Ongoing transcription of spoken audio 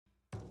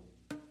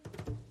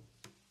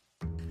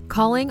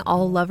calling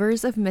all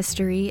lovers of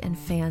mystery and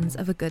fans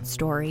of a good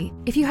story.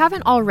 If you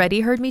haven't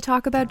already heard me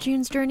talk about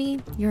June's Journey,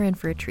 you're in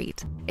for a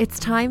treat. It's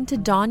time to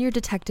don your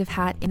detective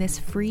hat in this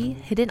free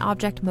hidden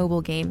object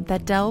mobile game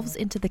that delves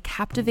into the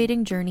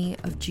captivating journey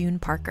of June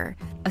Parker,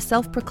 a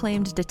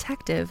self-proclaimed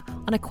detective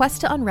on a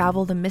quest to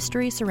unravel the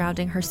mystery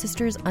surrounding her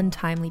sister's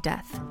untimely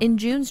death. In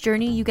June's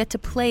Journey, you get to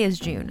play as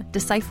June,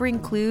 deciphering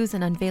clues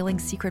and unveiling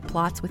secret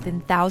plots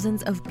within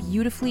thousands of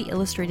beautifully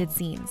illustrated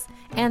scenes.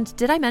 And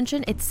did I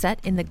mention it's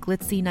set in the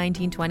glitzy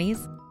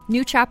 1920s?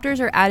 New chapters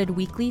are added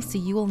weekly, so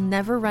you will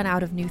never run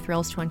out of new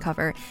thrills to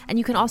uncover, and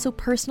you can also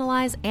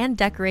personalize and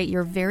decorate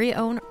your very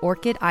own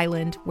Orchid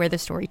Island where the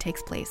story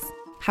takes place.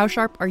 How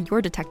sharp are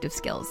your detective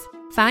skills?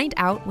 Find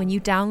out when you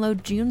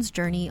download June's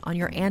Journey on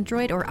your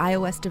Android or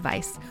iOS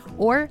device,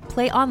 or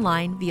play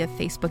online via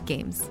Facebook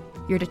Games.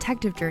 Your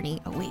detective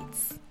journey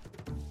awaits.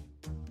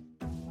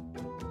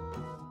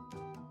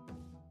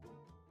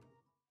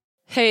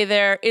 Hey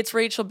there, it's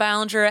Rachel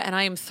Ballinger, and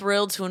I am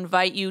thrilled to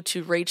invite you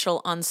to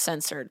Rachel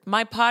Uncensored,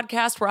 my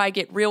podcast where I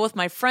get real with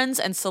my friends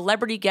and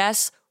celebrity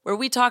guests, where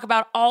we talk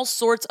about all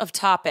sorts of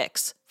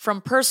topics. From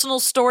personal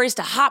stories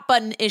to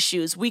hot-button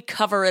issues, we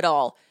cover it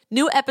all.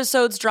 New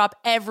episodes drop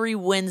every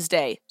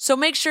Wednesday, so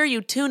make sure you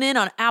tune in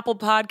on Apple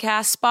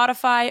Podcasts,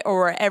 Spotify,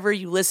 or wherever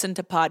you listen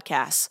to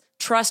podcasts.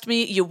 Trust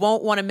me, you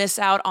won't want to miss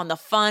out on the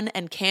fun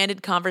and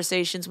candid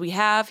conversations we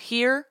have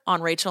here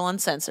on Rachel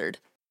Uncensored.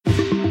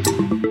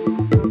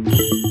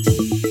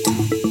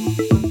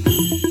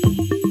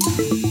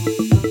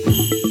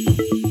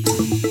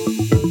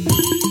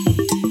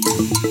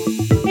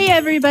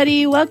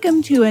 Everybody,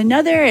 welcome to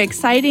another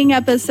exciting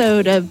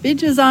episode of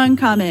Bitches on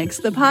Comics,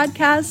 the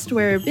podcast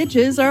where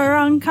bitches are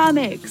on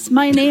comics.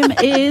 My name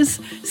is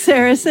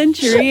Sarah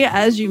Century,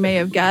 as you may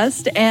have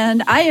guessed,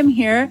 and I am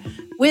here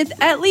with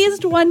at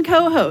least one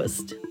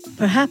co-host.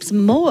 Perhaps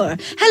more.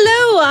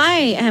 Hello,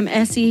 I am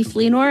Essie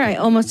Fleenor. I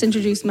almost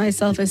introduced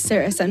myself as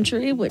Sarah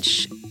Century,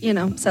 which,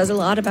 says a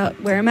lot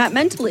about where I'm at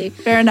mentally.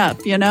 Fair enough,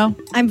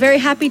 I'm very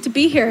happy to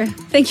be here.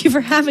 Thank you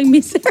for having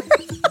me, Sarah.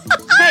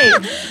 Hey,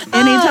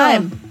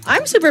 anytime.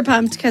 I'm super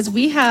pumped because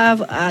we have,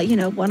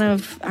 one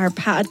of our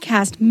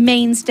podcast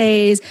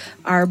mainstays,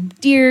 our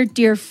dear,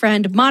 dear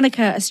friend,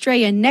 Monica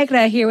Estrella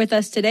Negra, here with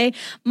us today.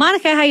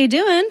 Monica, how you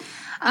doing?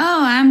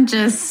 Oh, I'm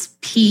just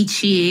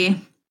peachy.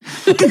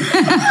 I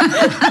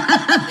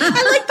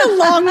like the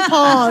long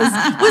pause.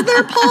 Was there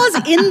a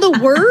pause in the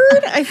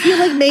word? I feel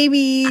like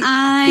maybe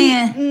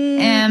I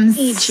am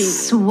peachy.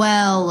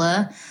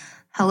 Swell.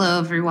 Hello,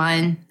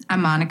 everyone.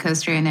 I'm Monica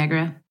Estrella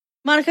Negra.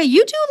 Monica,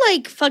 you do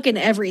fucking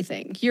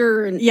everything.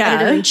 You're an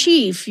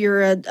editor-in-chief.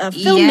 You're a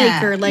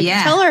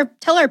filmmaker.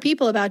 Tell our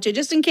people about you,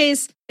 just in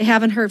case they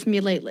haven't heard from you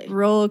lately.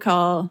 Roll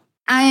call.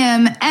 I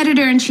am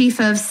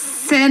editor-in-chief of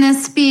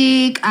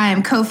Cinespeak. I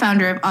am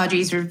co-founder of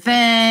Audrey's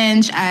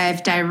Revenge.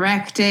 I've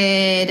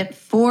directed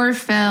 4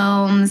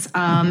 films,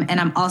 and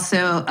I'm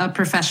also a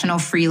professional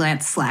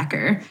freelance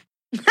slacker.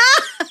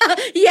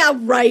 Yeah,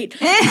 right.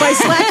 By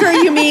slacker,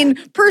 you mean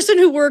person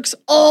who works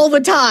all the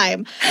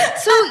time.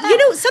 So,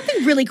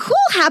 something really cool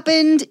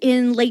happened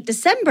in late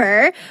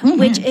December,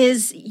 which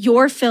is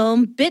your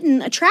film,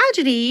 Bitten, a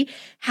Tragedy,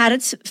 had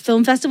its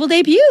film festival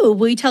debut.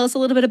 Will you tell us a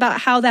little bit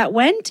about how that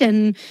went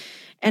and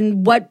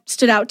what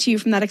stood out to you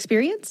from that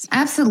experience?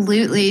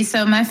 Absolutely.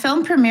 So my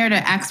film premiered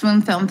at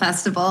Axwound Film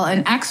Festival,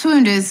 and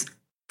Axwound is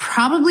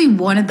probably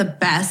one of the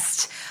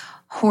best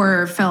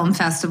horror film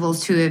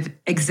festivals to have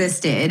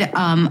existed.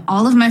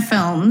 All of my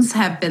films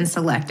have been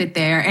selected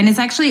there, and it's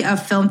actually a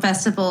film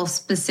festival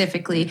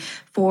specifically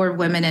for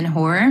women in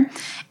horror,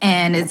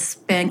 and it's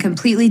been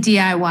completely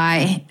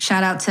DIY.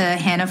 Shout out to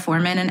Hannah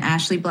Foreman and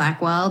Ashley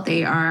Blackwell.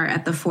 They are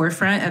at the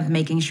forefront of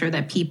making sure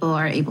that people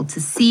are able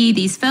to see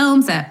these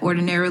films that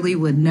ordinarily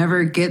would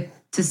never get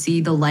to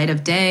see the light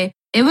of day.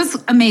 It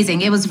was amazing.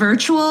 It was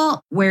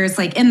virtual, whereas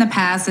in the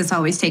past, it's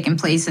always taken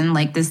place in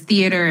this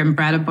theater in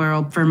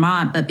Brattleboro,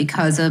 Vermont. But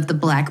because of the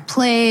Black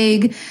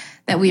Plague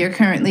that we are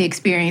currently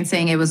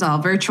experiencing, it was all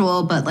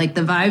virtual. But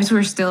the vibes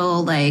were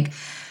still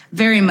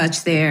very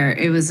much there.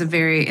 It was a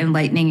very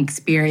enlightening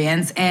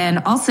experience. And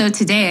also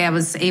today, I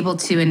was able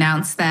to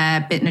announce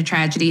that Bitten a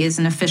Tragedy is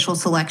an official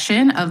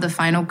selection of the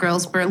Final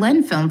Girls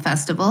Berlin Film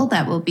Festival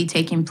that will be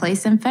taking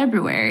place in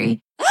February.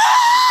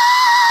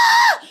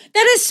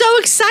 That is so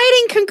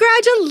exciting.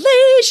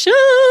 Congratulations.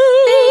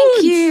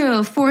 Thank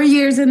you. 4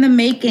 years in the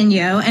making,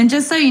 yo. And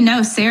just so you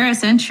know, Sarah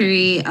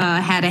Century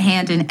had a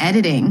hand in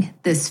editing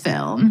this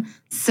film.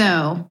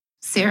 So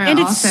Sarah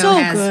also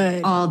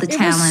has all the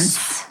talents.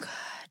 So good.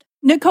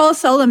 Nicole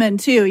Solomon,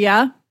 too,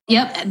 yeah?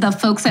 Yep. The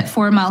folks at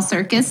 4 Mile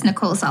Circus,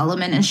 Nicole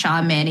Solomon and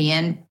Sean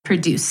Mannion,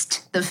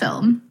 produced the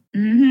film.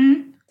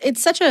 Mm-hmm.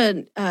 It's such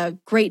a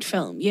great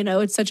film.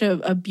 It's such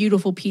a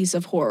beautiful piece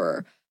of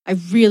horror. I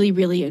really,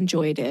 really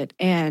enjoyed it.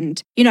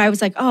 And, I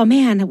was like, oh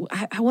man,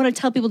 I want to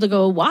tell people to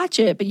go watch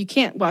it, but you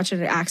can't watch it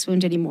at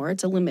Axwound anymore.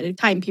 It's a limited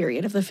time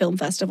period of the film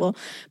festival.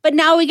 But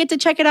now we get to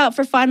check it out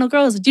for Final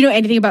Girls. Do you know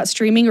anything about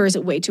streaming, or is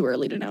it way too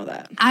early to know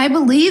that? I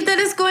believe that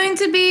it's going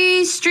to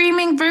be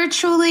streaming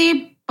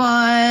virtually,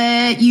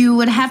 but you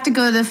would have to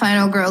go to the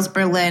Final Girls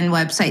Berlin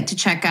website to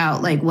check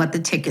out like what the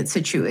ticket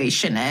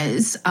situation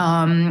is.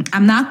 I'm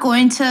not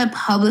going to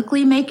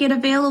publicly make it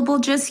available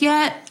just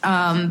yet,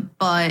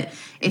 but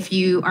if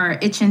you are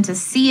itching to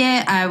see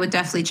it, I would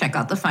definitely check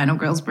out the Final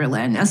Girls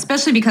Berlin,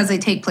 especially because they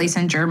take place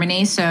in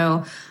Germany.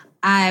 So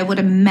I would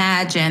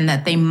imagine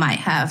that they might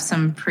have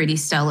some pretty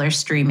stellar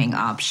streaming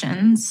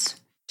options.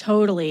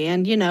 Totally.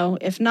 And,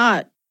 if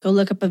not, go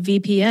look up a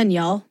VPN,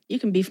 y'all. You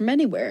can be from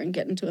anywhere and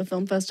get into a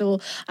film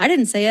festival. I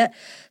didn't say it.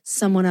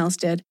 Someone else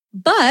did.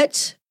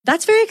 But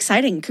that's very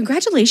exciting.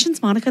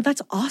 Congratulations, Monica.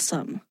 That's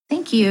awesome.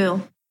 Thank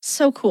you.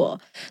 So cool.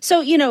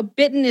 So,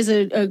 Bitten is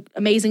an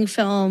amazing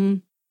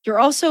film.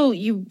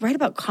 You write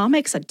about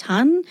comics a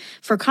ton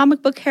for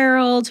Comic Book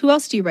Herald. Who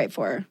else do you write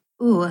for?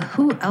 Ooh,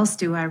 who else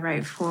do I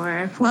write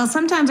for? Well,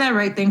 sometimes I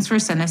write things for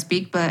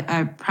Cinespeak, but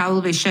I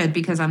probably should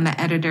because I'm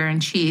the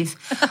editor-in-chief.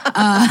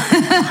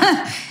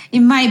 It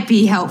might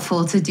be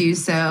helpful to do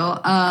so.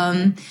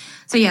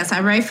 So yes, I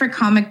write for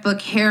Comic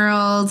Book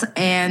Herald,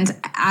 and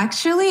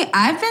actually,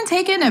 I've been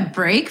taking a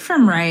break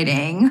from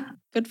writing.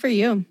 Good for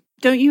you.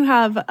 Don't you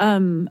have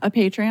a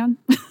Patreon?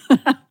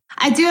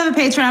 I do have a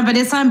Patreon, but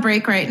it's on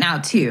break right now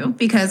too,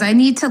 because I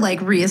need to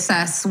like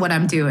reassess what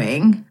I'm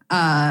doing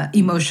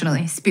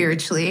emotionally,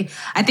 spiritually.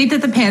 I think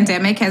that the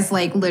pandemic has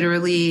like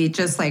literally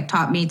just like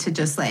taught me to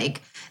just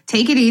like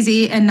take it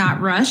easy and not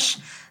rush.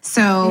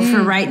 So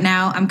for right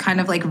now, I'm kind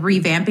of like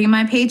revamping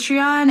my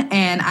Patreon,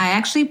 and I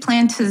actually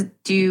plan to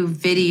do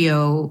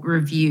video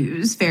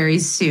reviews very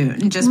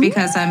soon just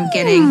because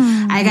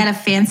I got a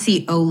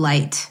fancy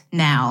Olight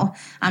now.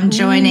 I'm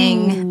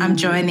joining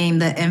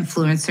the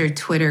influencer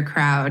Twitter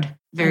crowd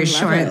very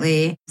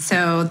shortly.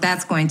 So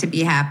that's going to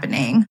be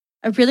happening.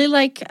 I really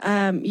like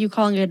you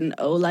calling it an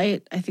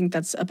Olight. I think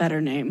that's a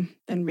better name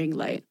than ring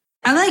light.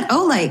 I like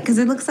Olight because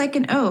it looks like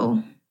an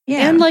O.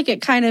 Yeah. And like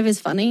it kind of is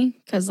funny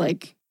because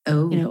like,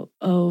 O.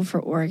 O for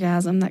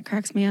orgasm. That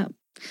cracks me up.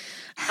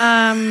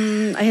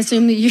 I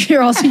assume that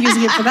you're also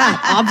using it for that,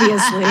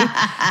 obviously.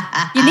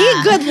 You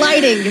need good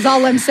lighting is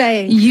all I'm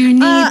saying. You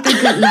need the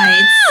good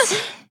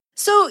lights.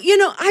 So,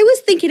 I was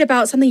thinking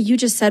about something you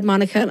just said,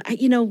 Monica.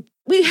 And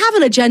we have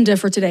an agenda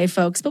for today,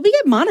 folks, but we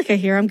get Monica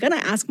here. I'm going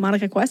to ask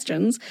Monica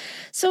questions.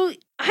 So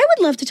I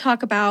would love to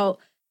talk about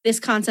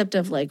this concept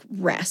of like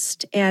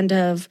rest and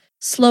of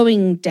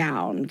slowing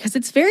down, because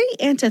it's very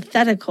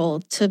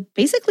antithetical to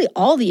basically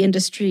all the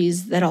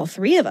industries that all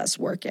three of us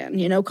work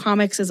in.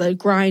 Comics is a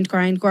grind.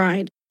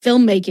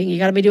 Filmmaking, you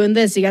got to be doing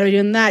this, you got to be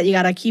doing that, you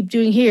got to keep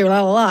doing here,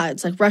 blah, blah, blah.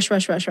 It's like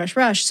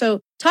rush. So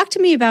talk to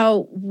me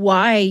about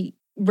why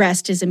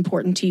rest is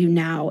important to you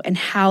now and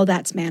how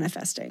that's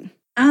manifesting.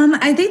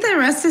 I think that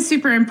rest is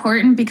super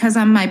important because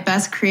I'm my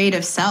best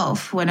creative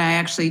self when I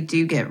actually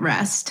do get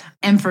rest.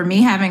 And for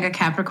me, having a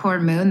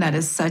Capricorn moon, that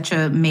is such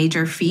a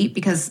major feat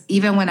because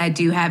even when I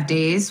do have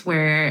days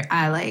where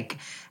I like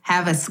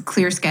have a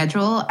clear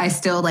schedule, I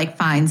still like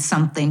find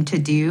something to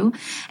do.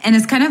 And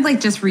it's kind of like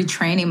just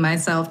retraining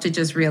myself to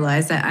just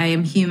realize that I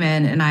am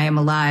human and I am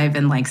alive.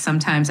 And like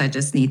sometimes I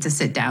just need to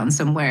sit down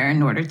somewhere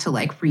in order to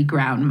like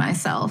reground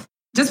myself.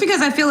 Just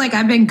because I feel like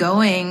I've been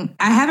going,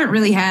 I haven't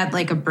really had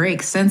like a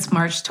break since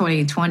March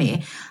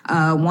 2020.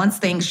 Once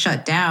things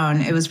shut down,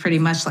 it was pretty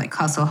much like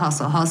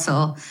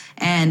hustle.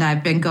 And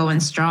I've been going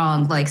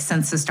strong like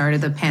since the start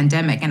of the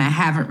pandemic. And I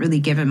haven't really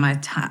given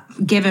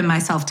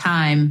myself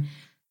time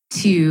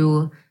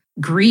to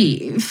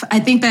grieve. I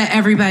think that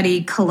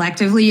everybody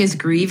collectively is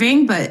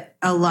grieving, but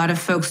a lot of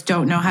folks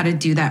don't know how to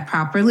do that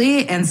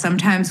properly. And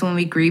sometimes when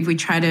we grieve, we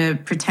try to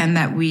pretend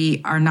that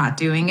we are not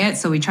doing it.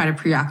 So we try to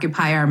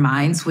preoccupy our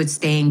minds with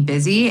staying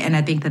busy. And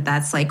I think that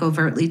that's like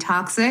overtly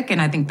toxic.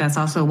 And I think that's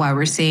also why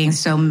we're seeing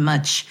so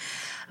much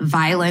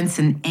violence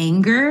and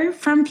anger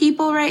from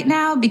people right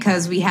now,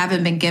 because we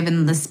haven't been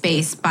given the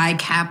space by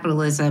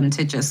capitalism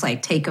to just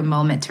like take a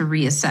moment to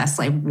reassess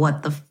like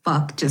what the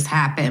fuck just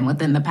happened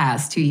within the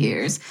past 2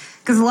 years.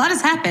 Because a lot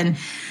has happened.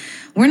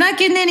 We're not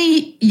getting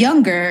any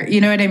younger,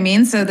 you know what I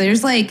mean? So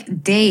there's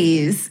like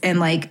days and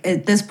like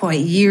at this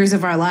point, years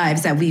of our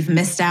lives that we've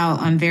missed out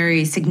on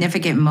very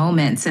significant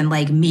moments and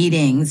like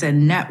meetings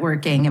and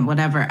networking and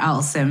whatever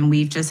else. And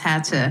we've just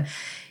had to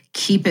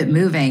keep it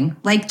moving.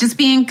 Like just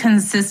being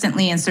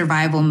consistently in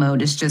survival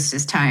mode is just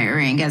as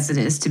tiring as it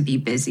is to be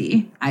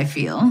busy, I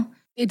feel.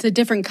 It's a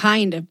different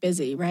kind of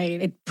busy,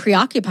 right? It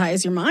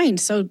preoccupies your mind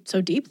so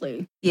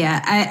deeply.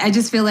 Yeah, I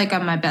just feel like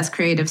I'm my best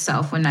creative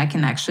self when I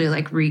can actually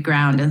like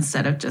reground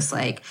instead of just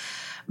like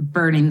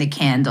burning the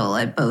candle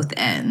at both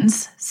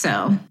ends.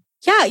 So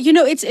yeah,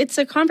 it's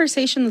a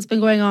conversation that's been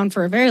going on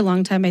for a very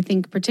long time, I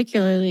think,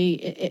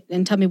 particularly,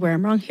 and tell me where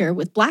I'm wrong here,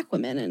 with Black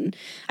women. And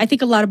I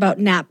think a lot about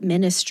Nap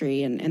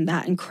Ministry and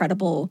that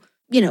incredible,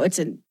 it's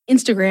an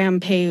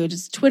Instagram page,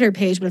 it's a Twitter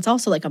page, but it's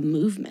also like a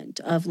movement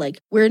of like,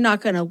 we're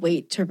not going to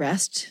wait to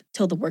rest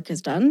till the work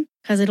is done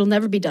because it'll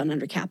never be done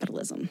under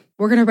capitalism.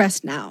 We're going to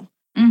rest now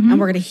and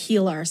we're going to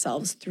heal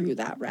ourselves through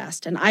that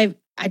rest. And I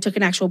took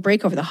an actual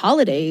break over the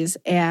holidays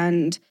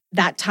and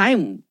that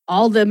time,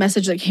 all the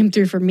message that came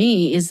through for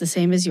me is the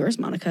same as yours,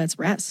 Monica. It's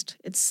rest.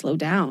 It's slow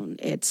down.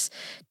 It's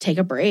take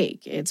a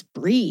break. It's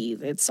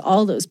breathe. It's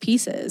all those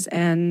pieces.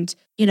 And,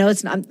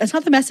 that's not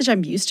the message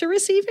I'm used to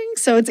receiving.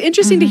 So it's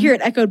interesting to hear it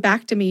echoed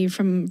back to me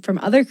from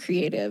other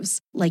creatives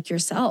like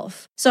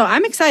yourself. So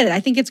I'm excited.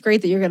 I think it's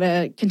great that you're going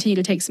to continue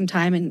to take some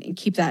time and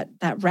keep that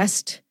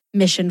rest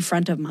mission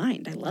front of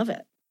mind. I love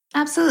it.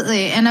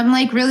 Absolutely. And I'm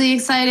like really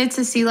excited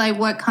to see like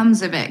what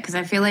comes of it. Because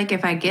I feel like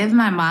if I give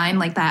my mind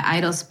like that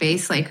idle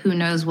space, like who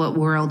knows what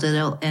world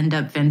it'll end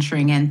up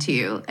venturing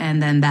into.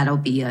 And then that'll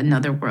be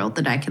another world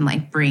that I can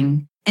like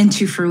bring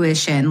into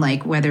fruition,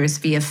 like whether it's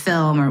via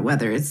film or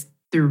whether it's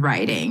through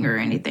writing or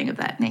anything of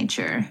that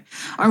nature.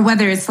 Or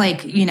whether it's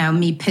like,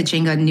 me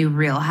pitching a new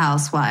Real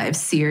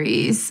Housewives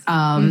series.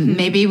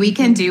 Maybe we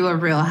can do a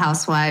Real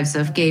Housewives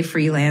of gay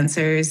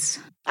freelancers.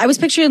 I was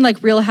picturing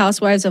like Real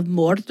Housewives of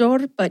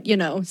Mordor, but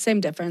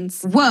same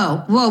difference.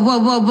 Whoa.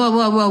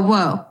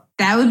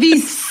 That would be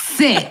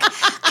sick.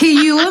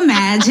 Can you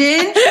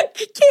imagine?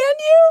 Can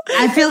you?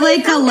 I feel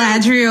like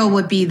Galadriel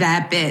would be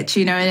that bitch.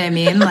 You know what I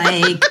mean?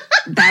 Like,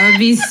 that would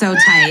be so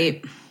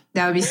tight.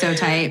 That would be so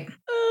tight.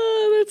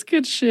 Oh, that's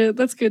good shit.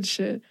 That's good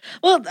shit.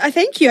 Well, I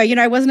thank you.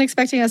 I wasn't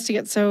expecting us to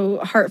get so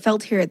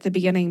heartfelt here at the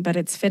beginning, but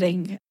it's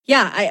fitting.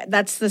 Yeah,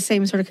 that's the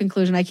same sort of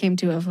conclusion I came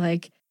to of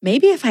like,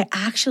 maybe if I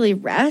actually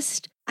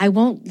rest, I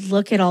won't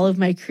look at all of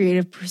my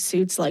creative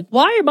pursuits like,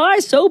 why am I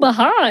so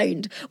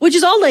behind? Which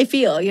is all I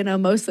feel,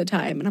 most of the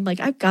time. And I'm like,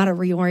 I've got to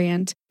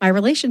reorient my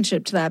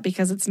relationship to that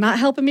because it's not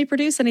helping me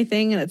produce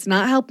anything and it's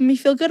not helping me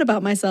feel good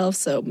about myself.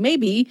 So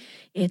maybe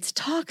it's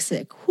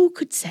toxic. Who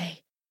could say?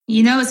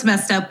 It's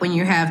messed up when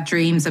you have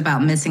dreams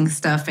about missing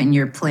stuff in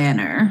your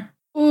planner.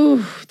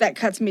 Ooh, that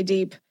cuts me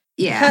deep.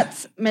 Yeah.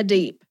 Cuts me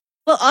deep.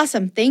 Well,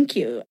 awesome. Thank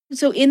you.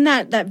 So in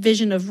that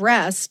vision of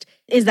rest,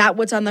 is that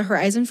what's on the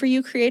horizon for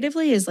you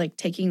creatively, is like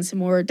taking some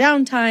more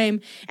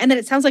downtime? And then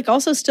it sounds like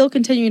also still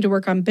continuing to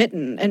work on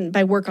Bitten. And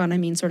by work on, I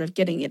mean sort of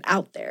getting it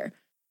out there.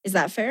 Is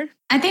that fair?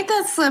 I think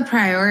that's the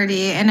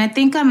priority. And I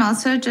think I'm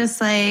also just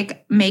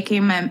like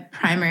making my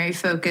primary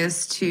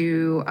focus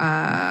to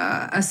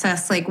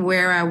assess like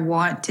where I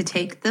want to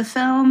take the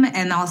film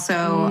and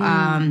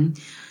also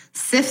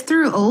sift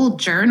through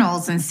old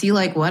journals and see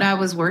like what I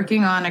was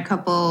working on a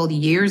couple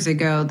years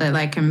ago that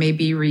I can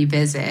maybe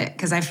revisit.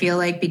 Because I feel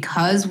like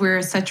because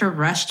we're such a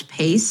rushed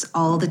pace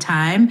all the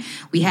time,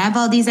 we have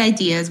all these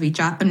ideas, we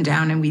jot them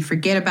down and we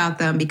forget about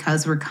them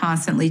because we're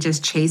constantly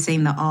just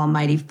chasing the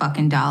almighty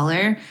fucking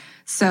dollar.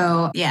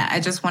 So yeah, I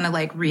just want to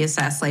like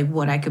reassess like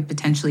what I could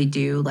potentially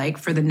do like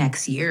for the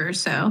next year or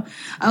so.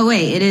 Oh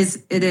wait,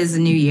 it is a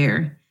new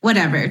year.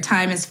 Whatever,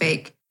 time is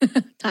fake.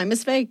 Time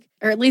is fake.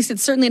 Or at least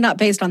it's certainly not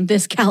based on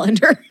this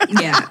calendar.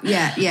 Yeah.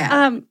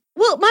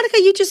 Well, Monica,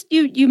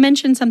 you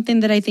mentioned something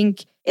that I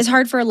think is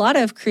hard for a lot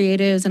of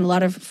creatives and a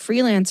lot of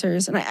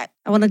freelancers. And I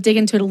want to dig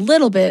into it a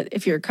little bit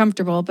if you're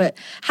comfortable. But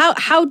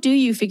how do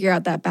you figure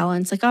out that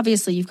balance? Like,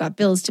 obviously, you've got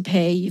bills to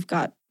pay. You've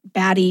got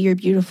Batty, your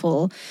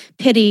beautiful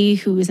Pitty,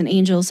 who is an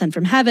angel sent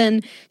from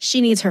heaven. She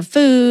needs her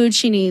food.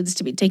 She needs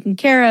to be taken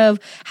care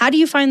of. How do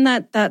you find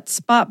that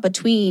spot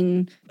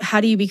between how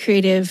do you be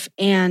creative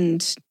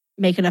and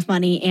make enough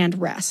money and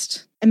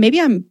rest? And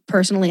maybe I'm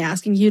personally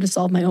asking you to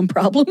solve my own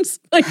problems.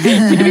 Like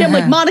maybe I'm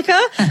like,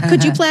 Monica,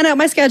 could you plan out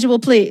my schedule,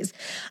 please?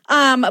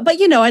 But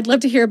I'd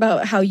love to hear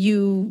about how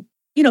you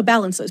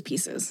balance those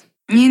pieces.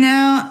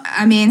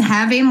 I mean,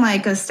 having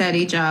like a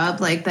steady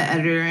job, like the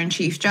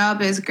editor-in-chief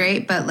job is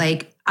great, but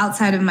like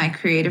outside of my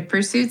creative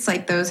pursuits,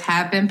 like those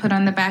have been put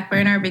on the back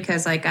burner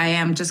because like I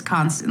am just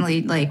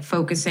constantly like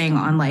focusing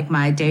on like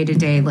my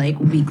day-to-day like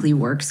weekly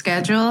work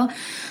schedule.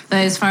 But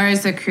as far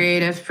as the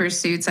creative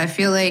pursuits, I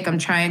feel like I'm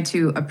trying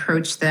to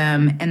approach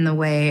them in the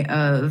way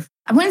of,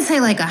 I wouldn't say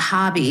like a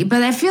hobby,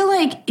 but I feel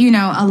like,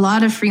 a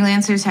lot of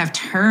freelancers have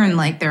turned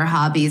like their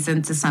hobbies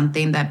into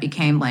something that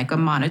became like a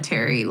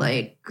monetary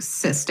like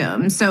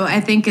system. So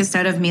I think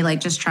instead of me like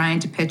just trying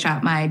to pitch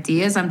out my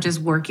ideas, I'm just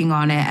working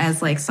on it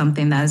as like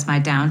something that is my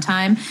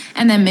downtime.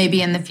 And then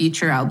maybe in the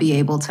future, I'll be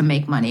able to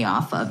make money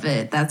off of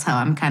it. That's how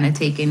I'm kind of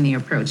taking the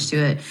approach to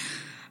it.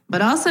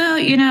 But also,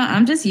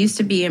 I'm just used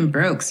to being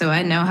broke. So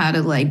I know how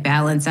to like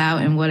balance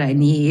out and what I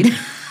need.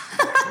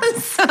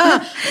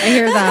 I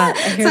hear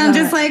that. I'm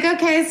just like,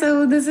 okay,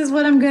 so this is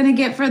what I'm going to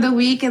get for the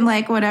week and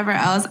like whatever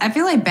else. I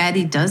feel like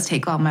Batty does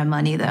take all my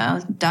money though.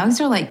 Dogs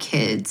are like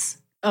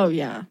kids. Oh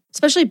yeah.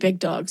 Especially big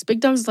dogs. Big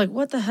dogs like,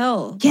 what the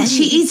hell? Yeah,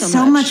 she eats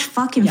so much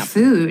fucking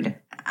food.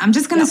 I'm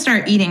just going to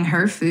start eating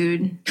her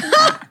food.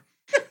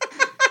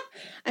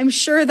 I'm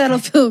sure that'll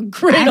feel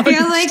great. I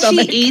feel like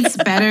she eats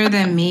better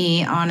than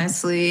me,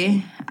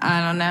 honestly.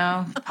 I don't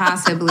know.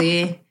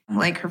 Possibly.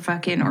 Like her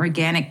fucking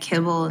organic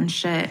kibble and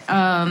shit.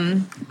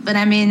 But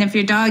I mean, if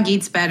your dog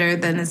eats better,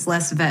 then it's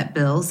less vet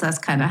bills. That's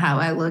kind of how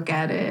I look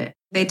at it.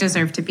 They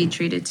deserve to be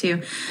treated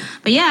too.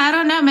 But yeah, I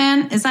don't know,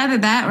 man. It's either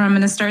that or I'm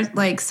going to start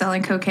like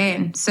selling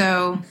cocaine.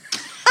 So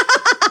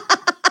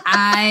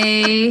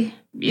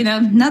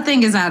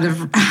nothing is out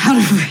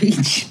of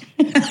reach.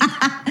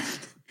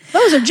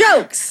 Those are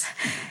jokes.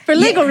 For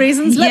legal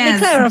reasons, let me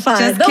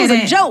clarify. Those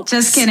are jokes.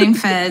 Just kidding,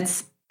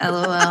 feds.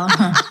 LOL.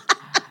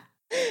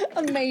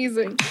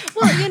 Amazing.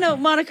 Well,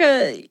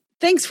 Monica,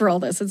 thanks for all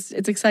this.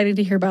 It's exciting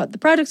to hear about the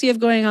projects you have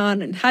going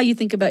on and how you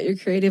think about your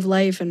creative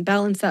life and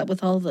balance that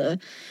with all the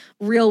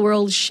real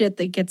world shit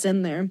that gets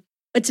in there.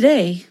 But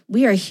today,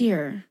 we are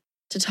here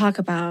to talk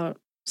about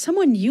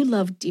someone you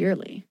love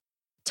dearly.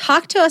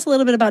 Talk to us a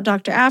little bit about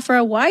Dr.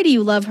 Aphra. Why do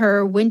you love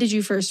her? When did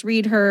you first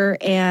read her?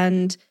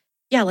 And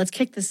yeah, let's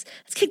kick this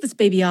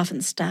baby off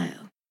in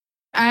style.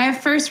 I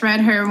first read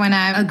her when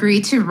I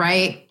agreed to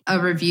write a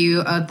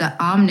review of the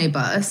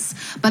Omnibus,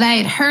 but I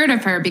had heard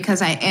of her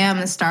because I am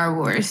a Star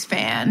Wars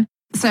fan.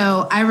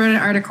 So I wrote an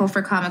article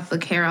for Comic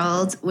Book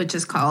Herald, which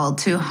is called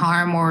To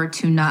Harm or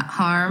To Not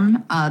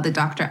Harm, the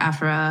Dr.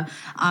 Aphra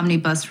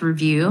Omnibus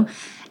review.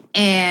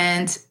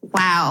 And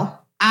wow,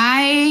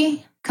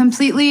 I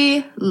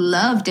completely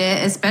loved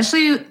it,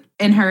 especially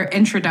in her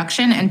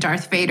introduction in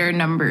Darth Vader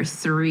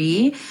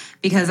 #3,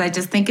 because I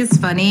just think it's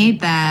funny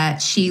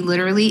that she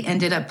literally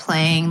ended up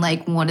playing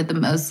like one of the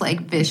most like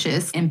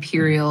vicious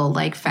imperial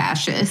like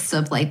fascists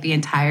of like the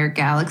entire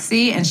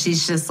galaxy. And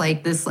she's just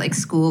like this like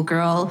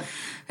schoolgirl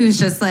who's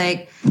just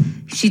like,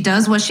 she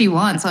does what she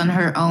wants on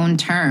her own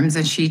terms.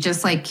 And she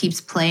just like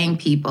keeps playing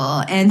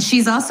people. And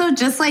she's also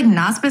just like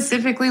not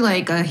specifically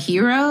like a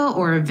hero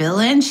or a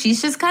villain.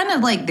 She's just kind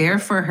of like there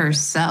for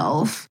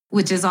herself,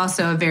 which is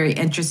also a very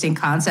interesting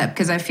concept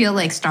because I feel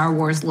like Star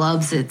Wars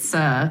loves its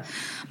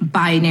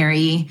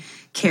binary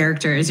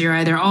characters. You're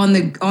either on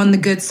the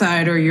good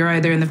side or you're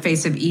either in the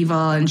face of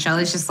evil. And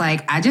Shelley's just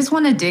like, I just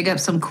want to dig up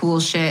some cool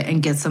shit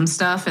and get some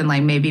stuff and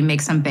like maybe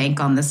make some bank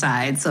on the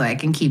side so I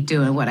can keep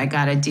doing what I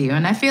gotta do.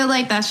 And I feel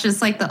like that's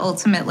just like the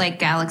ultimate like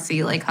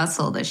galaxy like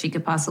hustle that she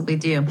could possibly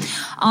do.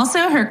 Also,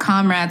 her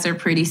comrades are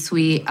pretty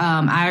sweet.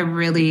 I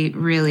really,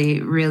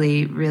 really,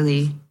 really,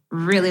 really,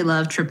 really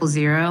love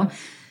 000.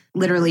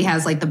 Literally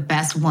has like the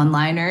best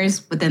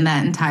one-liners within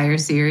that entire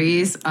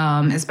series,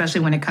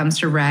 especially when it comes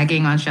to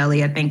ragging on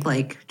Shelley. I think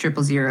like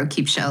 000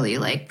 keeps Shelley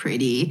like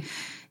pretty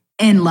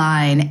in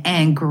line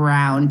and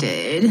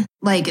grounded,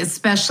 like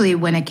especially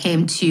when it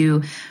came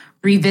to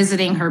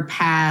revisiting her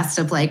past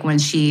of like when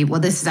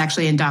this is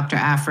actually in Dr.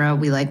 Aphra,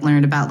 we like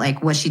learned about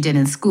like what she did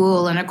in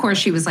school. And of course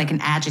she was like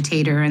an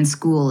agitator in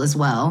school as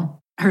well.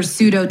 Her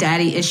pseudo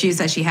daddy issues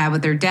that she had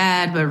with her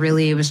dad, but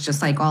really it was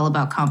just like all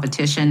about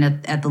competition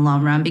at the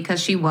long run because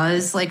she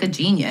was like a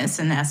genius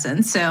in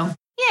essence. So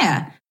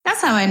yeah,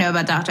 that's how I know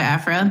about Dr.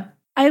 Aphra.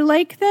 I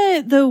like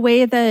that the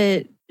way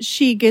that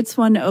she gets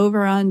one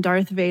over on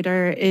Darth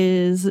Vader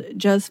is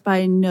just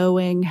by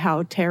knowing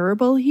how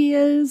terrible he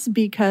is,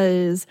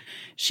 because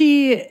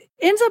she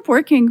ends up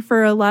working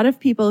for a lot of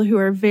people who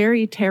are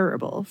very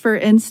terrible. For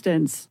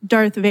instance,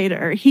 Darth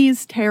Vader,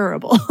 he's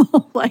terrible.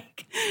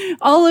 Like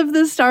all of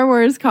the Star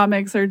Wars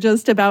comics are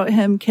just about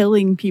him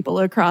killing people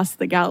across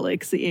the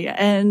galaxy.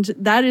 And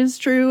that is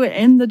true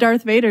in the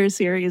Darth Vader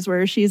series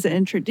where she's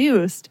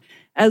introduced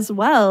as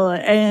well.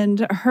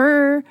 And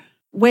her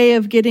way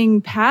of getting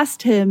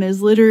past him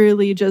is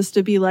literally just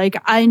to be like,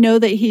 I know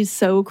that he's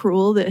so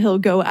cruel that he'll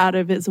go out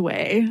of his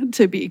way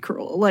to be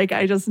cruel. Like,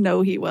 I just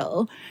know he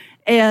will.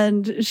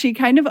 And she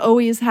kind of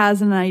always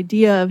has an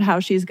idea of how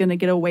she's going to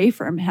get away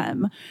from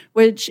him,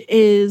 which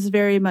is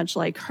very much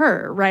like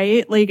her,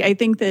 right? Like, I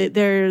think that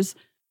there's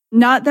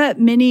not that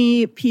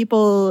many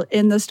people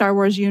in the Star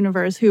Wars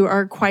universe who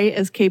are quite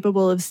as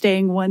capable of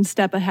staying one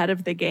step ahead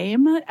of the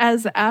game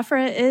as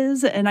Aphra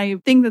is. And I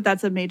think that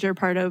that's a major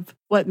part of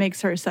what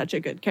makes her such a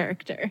good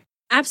character.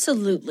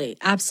 Absolutely.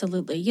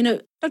 Absolutely.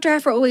 Dr.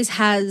 Aphra always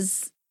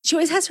has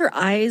her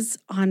eyes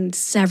on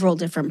several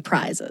different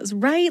prizes,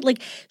 right?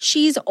 Like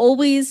she's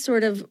always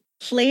sort of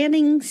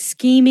planning,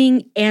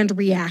 scheming, and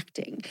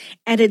reacting.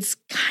 And it's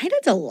kind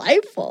of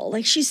delightful.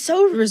 Like she's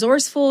so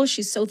resourceful.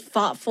 She's so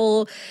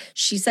thoughtful.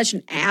 She's such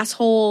an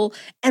asshole.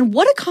 And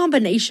what a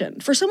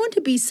combination for someone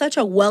to be such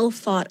a well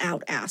thought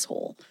out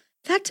asshole.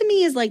 That to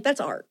me is like, that's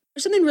art.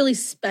 There's something really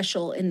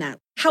special in that.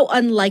 How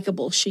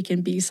unlikable she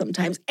can be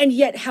sometimes, and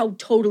yet how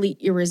totally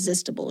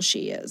irresistible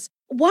she is.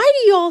 Why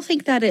do you all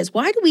think that is?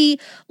 Why do we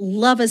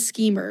love a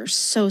schemer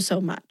so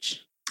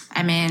much?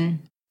 I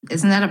mean,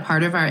 isn't that a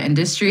part of our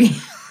industry?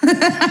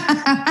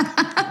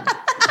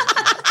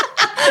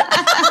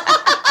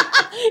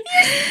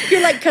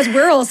 You're like, because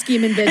we're all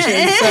scheming bitches.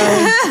 So.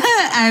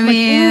 I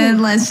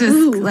mean, let's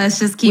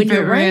just keep it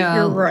real. Right,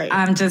 you're right.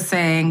 I'm just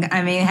saying,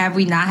 I mean, have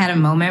we not had a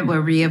moment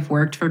where we have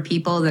worked for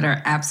people that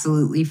are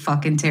absolutely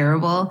fucking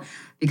terrible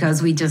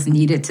because we just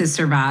needed to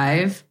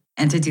survive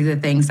and to do the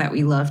things that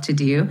we love to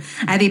do?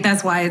 I think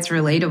that's why it's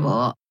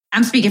relatable.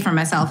 I'm speaking for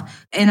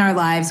myself. In our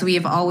lives, we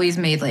have always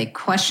made like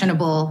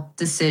questionable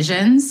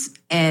decisions,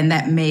 and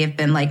that may have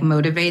been like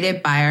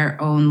motivated by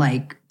our own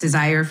like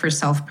desire for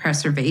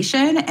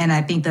self-preservation. And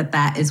I think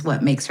that is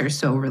what makes her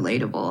so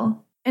relatable.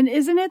 And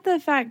isn't it the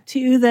fact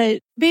too that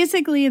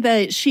basically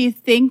that she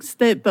thinks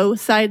that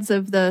both sides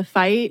of the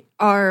fight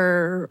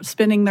are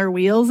spinning their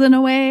wheels in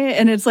a way?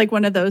 And it's like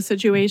one of those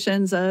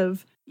situations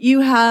of,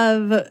 you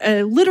have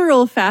a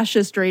literal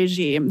fascist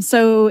regime.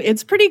 So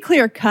it's pretty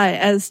clear cut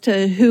as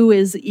to who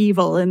is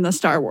evil in the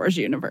Star Wars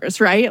universe,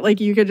 right? Like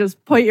you could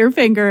just point your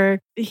finger.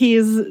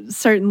 He's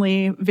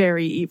certainly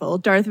very evil.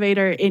 Darth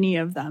Vader, any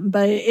of them.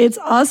 But it's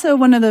also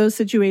one of those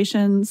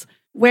situations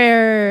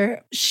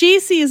where she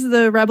sees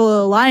the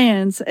Rebel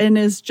Alliance and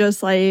is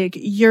just like,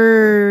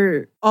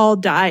 you're all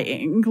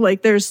dying.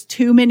 Like, there's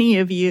too many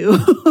of you,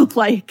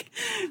 like,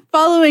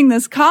 following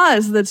this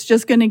cause that's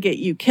just going to get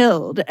you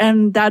killed.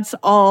 And that's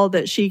all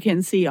that she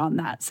can see on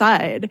that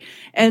side.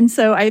 And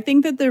so I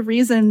think that the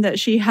reason that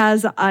she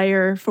has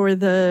ire for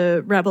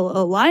the Rebel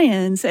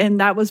Alliance, and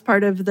that was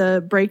part of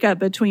the breakup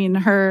between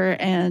her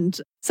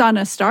and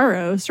Sana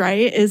Starros,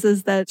 right,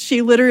 is that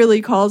she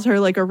literally calls her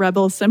like a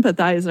rebel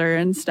sympathizer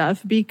and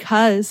stuff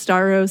because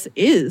Starros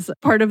is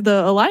part of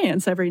the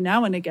Alliance every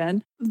now and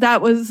again.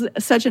 That was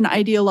such an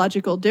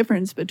ideological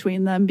difference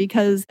between them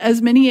because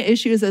as many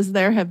issues as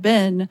there have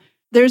been,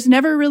 there's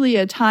never really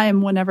a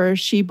time whenever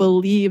she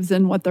believes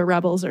in what the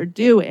rebels are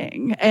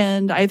doing.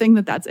 And I think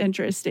that that's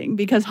interesting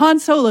because Han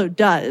Solo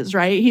does,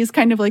 right? He's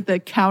kind of like the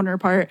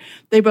counterpart.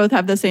 They both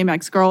have the same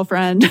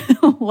ex-girlfriend,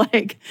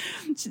 like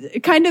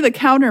kind of the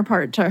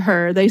counterpart to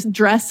her. They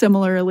dress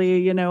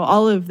similarly, you know,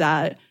 all of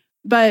that.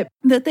 But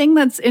the thing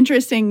that's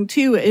interesting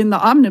too in the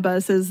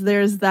omnibus is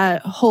there's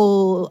that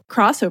whole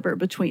crossover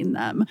between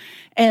them.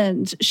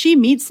 And she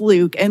meets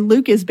Luke and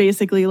Luke is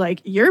basically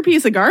like, you're a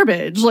piece of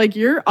garbage. Like,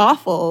 you're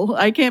awful.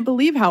 I can't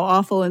believe how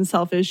awful and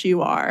selfish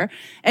you are.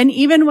 And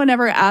even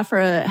whenever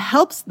Aphra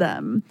helps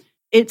them,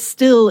 it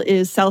still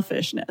is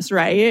selfishness,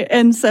 right?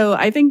 And so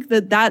I think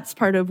that that's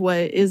part of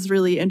what is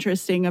really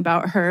interesting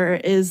about her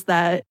is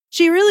that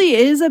she really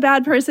is a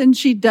bad person.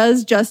 She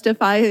does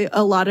justify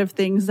a lot of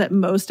things that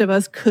most of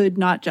us could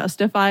not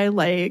justify.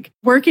 Like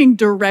working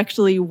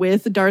directly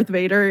with Darth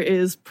Vader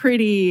is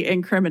pretty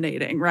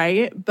incriminating,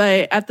 right?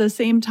 But at the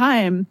same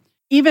time,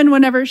 even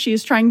whenever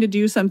she's trying to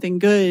do something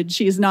good,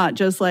 she's not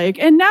just like,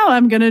 and now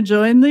I'm going to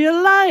join the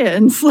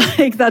Alliance.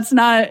 Like that's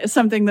not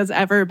something that's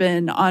ever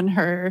been on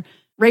her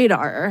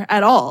radar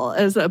at all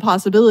as a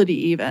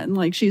possibility even.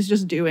 Like she's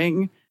just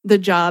doing the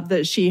job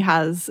that she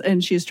has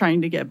and she's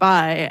trying to get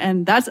by.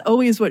 And that's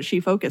always what she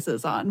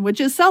focuses on,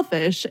 which is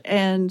selfish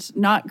and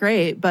not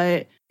great.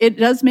 But it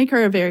does make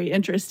her a very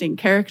interesting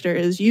character,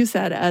 as you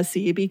said,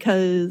 Essie,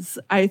 because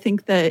I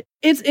think that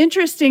it's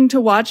interesting to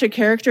watch a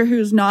character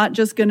who's not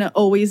just going to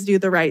always do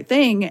the right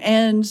thing.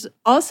 And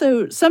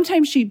also,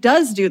 sometimes she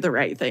does do the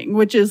right thing,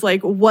 which is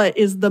like what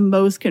is the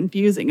most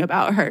confusing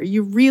about her.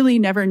 You really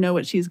never know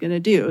what she's going to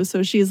do.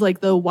 So she's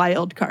like the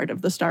wild card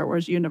of the Star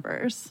Wars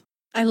universe.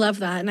 I love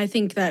that. And I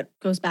think that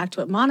goes back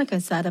to what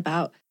Monica said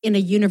about in a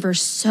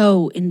universe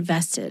so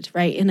invested,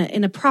 right?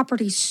 In a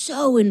property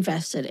so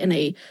invested,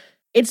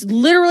 it's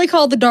literally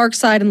called the dark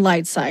side and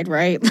light side,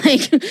 right?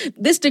 Like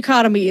this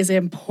dichotomy is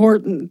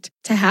important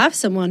to have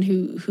someone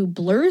who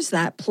blurs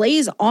that,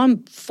 plays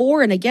on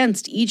for and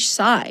against each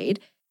side.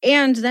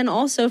 And then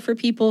also for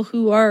people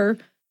who are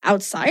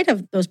outside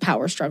of those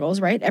power struggles,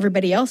 right?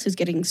 Everybody else who's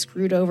getting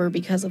screwed over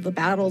because of the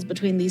battles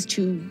between these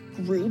two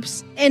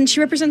groups. And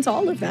she represents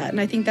all of that. And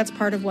I think that's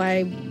part of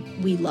why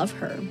we love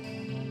her.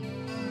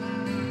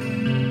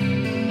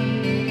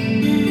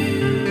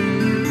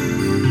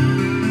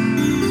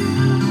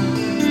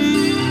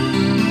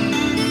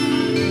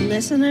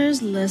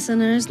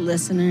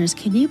 Listeners,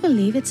 can you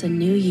believe it's a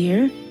new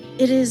year?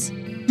 It is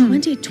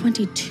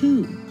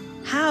 2022.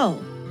 How?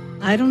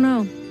 I don't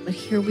know, but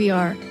here we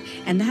are.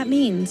 And that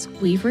means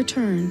we've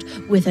returned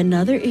with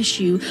another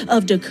issue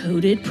of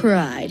Decoded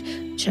Pride.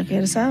 Check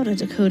us out at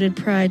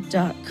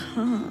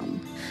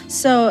decodedpride.com.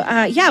 So,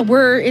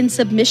 we're in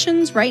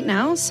submissions right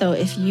now. So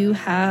if you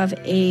have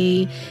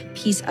a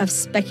piece of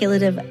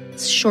speculative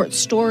short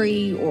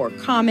story or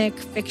comic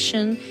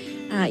fiction,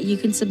 you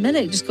can submit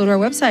it. Just go to our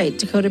website,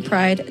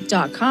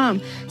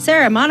 decodedpride.com.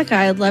 Sarah, Monica,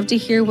 I'd love to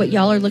hear what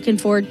y'all are looking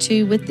forward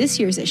to with this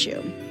year's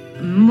issue.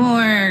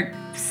 More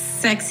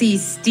sexy,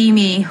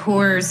 steamy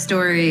horror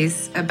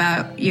stories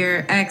about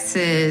your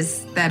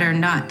exes that are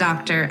not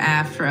Dr.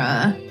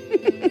 Aphra.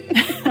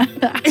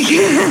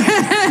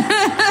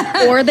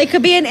 Or they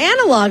could be an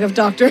analog of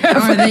Dr.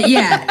 Aphra.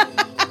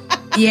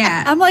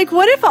 Yeah. I'm like,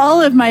 what if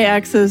all of my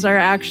exes are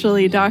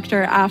actually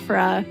Dr.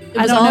 Aphra? It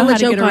was all a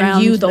joke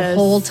on you the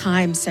whole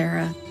time,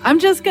 Sarah. I'm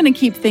just going to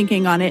keep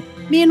thinking on it.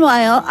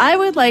 Meanwhile, I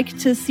would like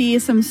to see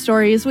some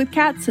stories with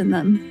cats in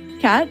them.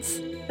 Cats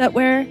that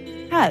wear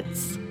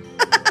hats.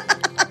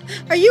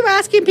 Are you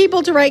asking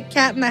people to write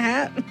Cat in the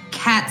Hat?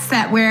 Cats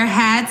that wear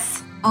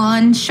hats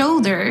on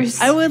shoulders.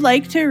 I would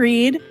like to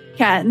read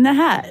Cat in the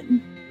Hat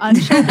on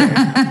shoulders.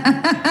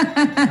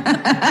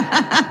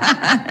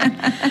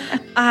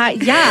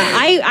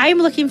 I'm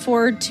looking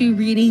forward to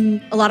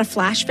reading a lot of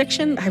Flash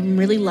fiction. I'm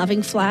really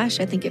loving Flash.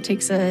 I think it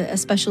takes a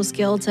special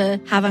skill to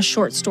have a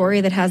short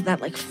story that has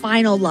that like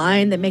final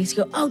line that makes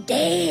you go, oh,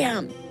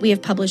 damn. We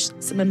have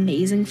published some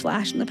amazing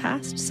Flash in the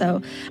past,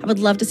 so I would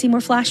love to see more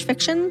Flash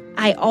fiction.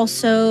 I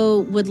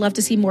also would love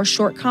to see more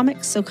short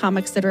comics, so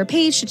comics that are a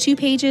page to 2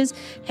 pages.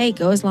 Hey,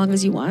 go as long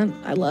as you want.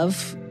 I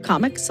love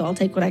comics, so I'll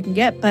take what I can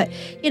get. But,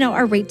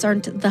 our rates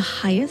aren't the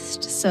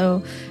highest,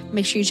 so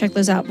make sure you check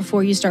those out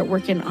before you start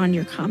working on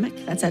your comic.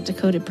 That's at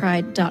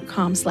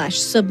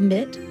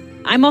decodedpride.com/submit.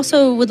 I'm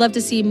also would love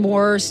to see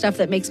more stuff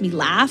that makes me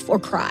laugh or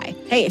cry.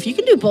 Hey, if you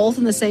can do both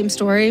in the same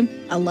story,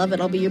 I love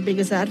it. I'll be your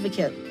biggest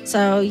advocate.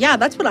 So yeah,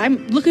 that's what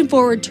I'm looking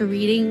forward to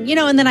reading.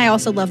 And then I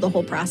also love the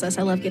whole process.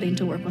 I love getting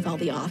to work with all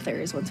the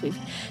authors once we've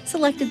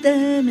selected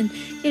them and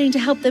getting to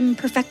help them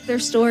perfect their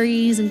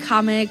stories and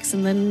comics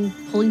and then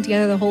pulling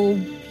together the whole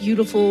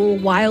beautiful,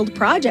 wild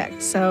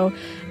project. So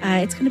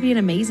it's going to be an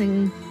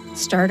amazing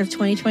start of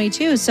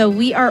 2022. So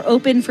we are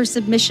open for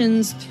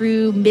submissions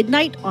through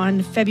midnight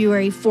on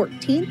February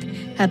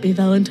 14th. Happy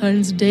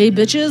Valentine's Day,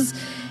 bitches.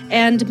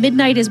 And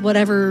midnight is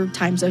whatever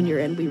time zone you're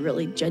in. We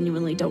really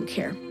genuinely don't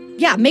care.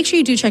 Yeah, make sure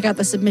you do check out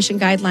the submission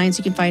guidelines.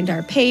 You can find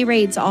our pay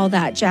rates, all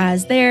that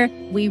jazz there.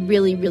 We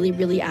really, really,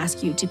 really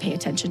ask you to pay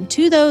attention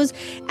to those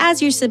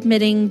as you're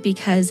submitting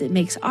because it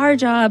makes our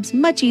jobs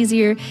much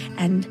easier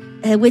and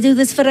we do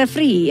this for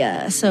free.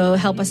 So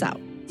help us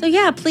out. So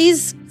yeah,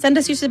 please send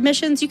us your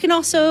submissions. You can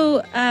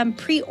also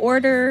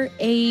pre-order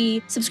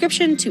a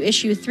subscription to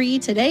issue 3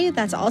 today.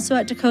 That's also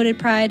at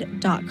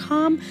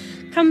decodedpride.com.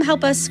 Come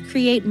help us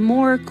create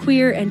more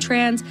queer and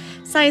trans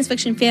science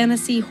fiction,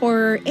 fantasy,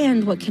 horror,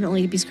 and what can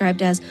only be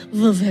described as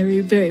the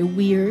very, very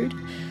weird.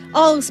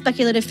 All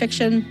speculative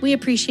fiction. We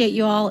appreciate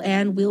you all,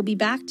 and we'll be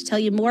back to tell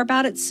you more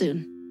about it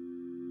soon.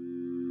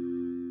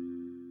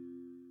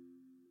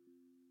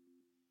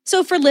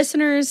 So for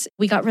listeners,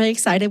 we got really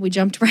excited. We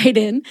jumped right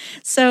in.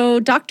 So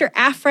Dr.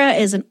 Aphra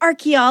is an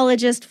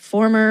archaeologist,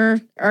 former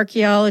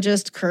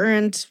archaeologist,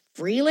 current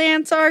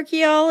freelance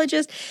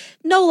archaeologist,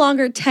 no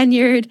longer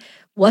tenured,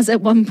 was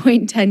at one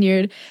point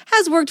tenured,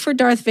 has worked for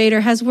Darth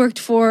Vader, has worked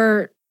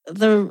for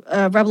the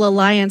Rebel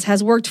Alliance,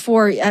 has worked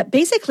for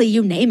basically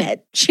you name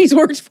it. She's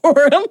worked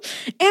for him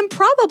and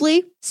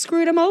probably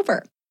screwed him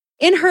over.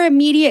 In her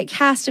immediate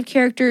cast of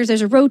characters,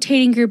 there's a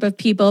rotating group of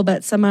people,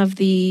 but some of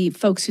the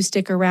folks who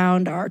stick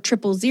around are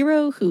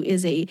 000, who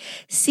is a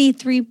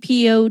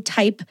C-3PO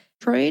type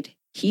droid.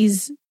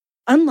 He's,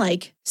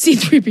 unlike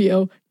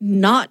C-3PO,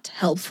 not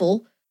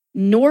helpful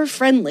nor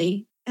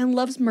friendly and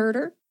loves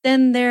murder.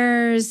 Then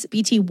there's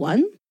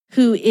BT-1,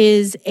 who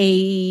is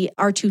a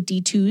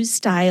R2-D2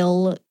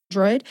 style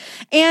droid,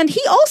 and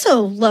he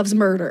also loves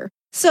murder.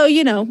 So,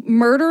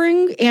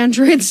 murdering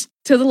androids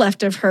to the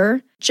left of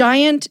her,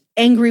 giant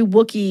angry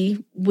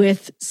Wookiee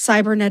with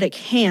cybernetic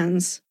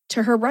hands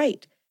to her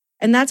right.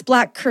 And that's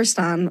Black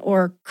Kurstan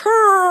or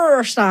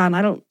Kurstan.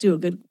 I don't do a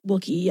good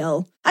Wookiee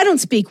yell. I don't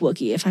speak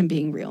Wookiee if I'm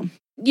being real.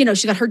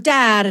 She got her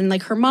dad and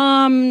her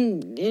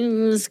mom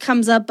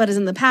comes up, but is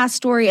in the past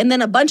story. And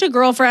then a bunch of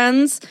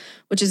girlfriends,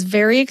 which is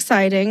very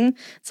exciting.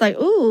 It's like,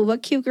 ooh,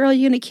 what cute girl are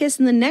you going to kiss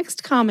in the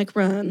next comic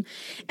run?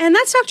 And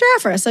that's Dr.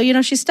 Aphra. So,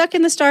 she's stuck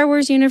in the Star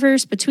Wars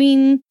universe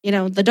between,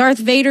 the Darth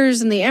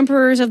Vaders and the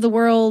Emperors of the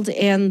world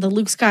and the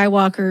Luke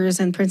Skywalkers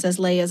and Princess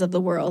Leia's of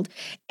the world.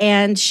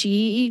 And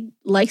she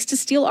likes to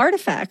steal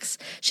artifacts.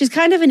 She's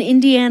kind of an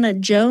Indiana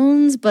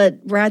Jones, but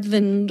rather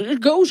than it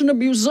goes in a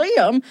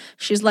museum,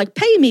 she's like,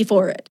 pay me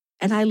for it.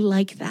 And I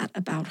like that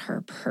about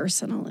her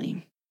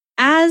personally.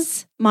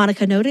 As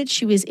Monica noted,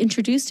 she was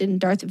introduced in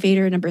Darth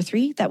Vader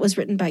 #3. That was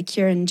written by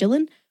Kieran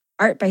Gillen,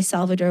 art by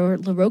Salvador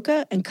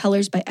Larroca, and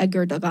colors by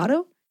Edgar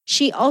Delgado.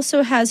 She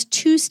also has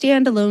 2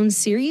 standalone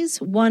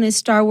series. One is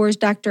Star Wars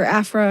Dr.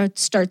 Aphra,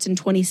 starts in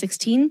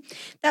 2016.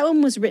 That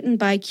one was written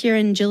by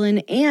Kieran Gillen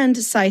and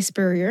Cy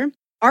Spurrier.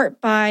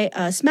 Art by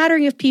a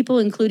smattering of people,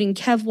 including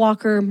Kev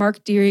Walker,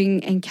 Mark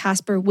Deering, and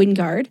Casper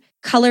Wingard.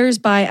 Colors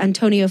by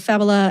Antonio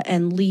Fabula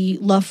and Lee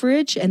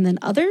Luffridge, and then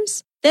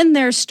others. Then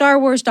there's Star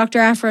Wars Dr.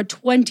 Aphra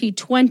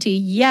 2020.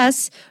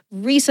 Yes,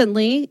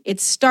 recently it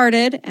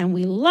started, and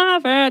we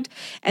love it.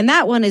 And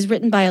that one is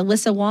written by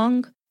Alyssa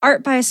Wong.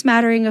 Art by a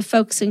smattering of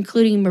folks,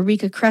 including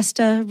Marika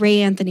Cresta,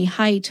 Ray Anthony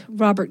Height,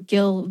 Robert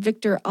Gill,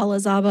 Victor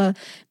Alazaba,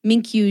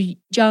 Minkyu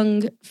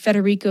Jung,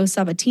 Federico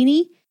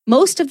Sabatini.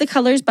 Most of the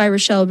colors by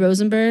Rochelle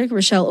Rosenberg.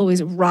 Rochelle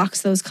always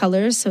rocks those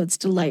colors, so it's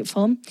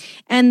delightful.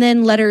 And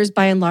then letters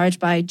by and large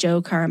by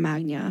Joe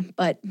Caramagna,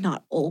 but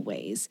not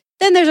always.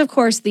 Then there's, of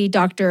course, the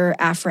Dr.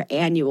 Aphra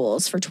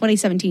annuals for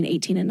 2017,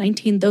 18, and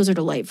 19. Those are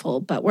delightful,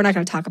 but we're not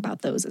going to talk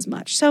about those as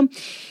much. So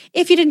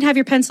if you didn't have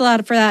your pencil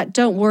out for that,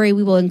 don't worry.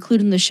 We will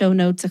include in the show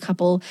notes a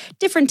couple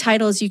different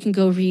titles you can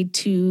go read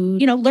to,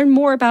 learn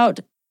more about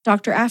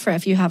Dr. Aphra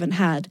if you haven't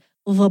had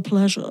the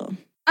pleasure.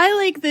 I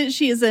like that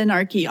she's an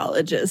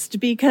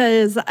archaeologist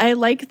because I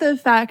like the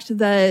fact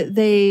that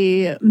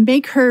they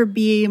make her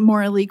be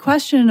morally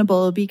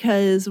questionable,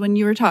 because when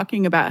you were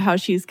talking about how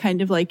she's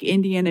kind of like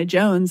Indiana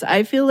Jones,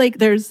 I feel like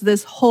there's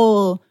this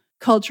whole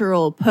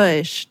cultural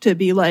push to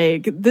be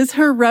like this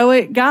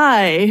heroic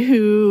guy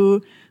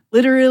who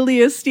literally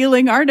is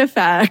stealing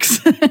artifacts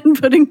and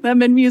putting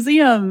them in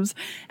museums.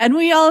 And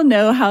we all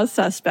know how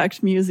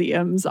suspect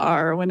museums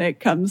are when it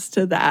comes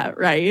to that,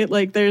 right?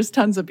 Like there's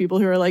tons of people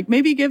who are like,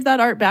 maybe give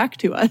that art back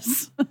to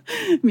us.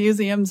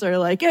 Museums are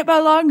like, it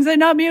belongs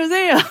in a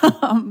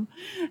museum.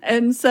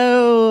 And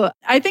so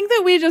I think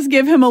that we just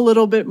give him a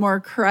little bit more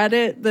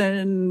credit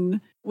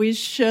than we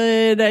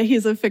should.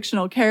 He's a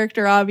fictional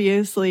character,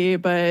 obviously,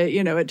 but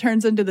it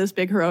turns into this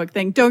big heroic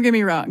thing. Don't get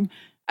me wrong.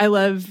 I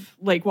love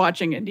like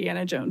watching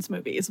Indiana Jones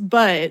movies,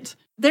 but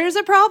there's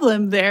a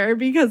problem there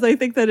because I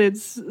think that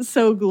it's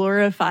so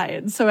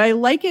glorified. So I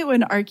like it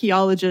when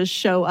archaeologists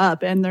show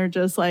up and they're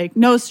just like,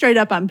 no, straight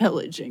up, I'm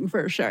pillaging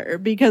for sure,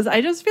 because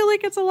I just feel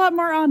like it's a lot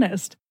more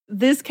honest.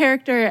 This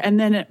character and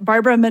then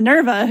Barbara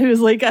Minerva, who's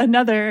like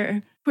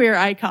another queer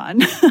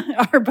icon,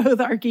 are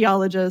both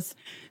archaeologists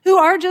who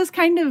are just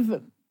kind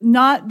of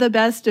not the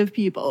best of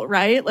people,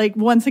 right? Like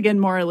once again,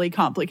 morally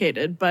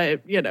complicated,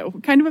 but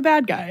kind of a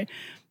bad guy.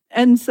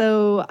 And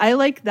so I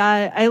like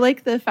that. I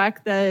like the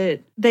fact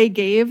that they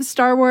gave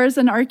Star Wars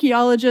an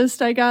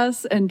archaeologist, I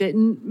guess, and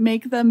didn't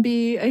make them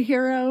be a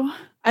hero.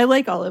 I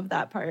like all of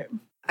that part.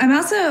 I'm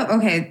also,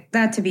 okay,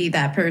 not to be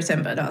that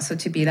person, but also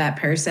to be that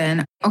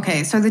person.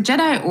 Okay, so the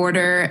Jedi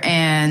Order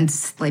and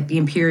like the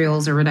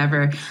Imperials or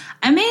whatever,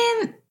 I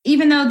mean,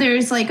 even though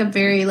there's like a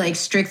very like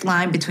strict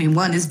line between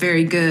one is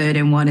very good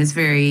and one is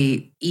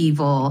very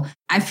evil,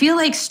 I feel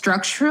like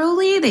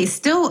structurally they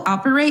still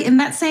operate in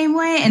that same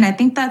way. And I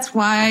think that's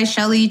why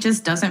Shelley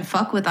just doesn't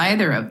fuck with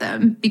either of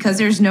them, because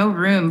there's no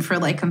room for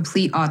like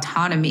complete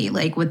autonomy,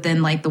 like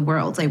within like the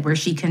world, like where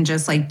she can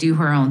just like do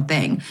her own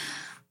thing.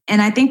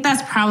 And I think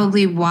that's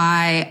probably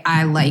why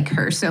I like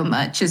her so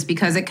much, is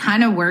because it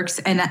kind of works.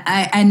 And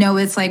I know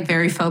it's like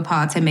very faux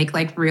pas to make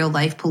like real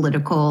life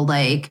political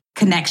like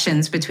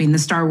connections between the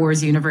Star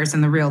Wars universe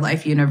and the real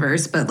life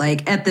universe. But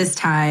like at this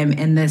time,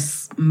 in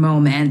this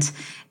moment,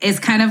 it's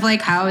kind of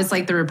like how it's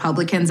like the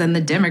Republicans and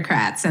the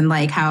Democrats, and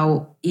like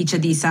how each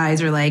of these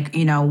sides are like,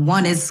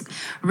 one is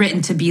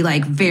written to be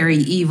like very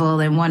evil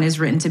and one is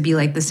written to be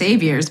like the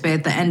saviors. But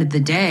at the end of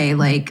the day,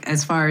 like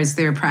as far as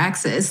their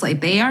praxis,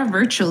 like they are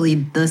virtually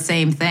the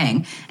same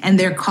thing. And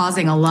they're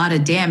causing a lot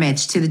of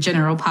damage to the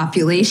general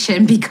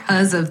population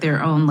because of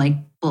their own like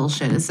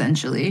bullshit,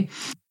 essentially.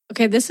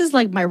 Okay, this is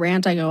like my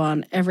rant I go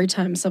on every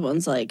time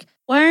someone's like,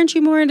 why aren't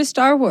you more into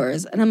Star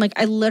Wars? And I'm like,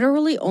 I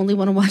literally only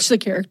want to watch the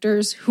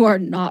characters who are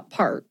not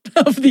part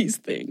of these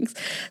things.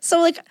 So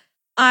like,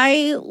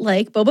 I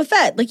like Boba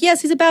Fett. Like,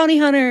 yes, he's a bounty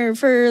hunter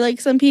for like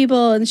some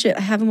people and shit.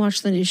 I haven't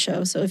watched the new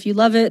show. So if you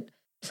love it,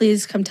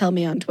 please come tell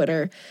me on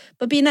Twitter.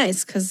 But be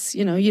nice, because,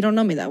 you don't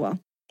know me that well.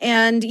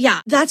 And yeah,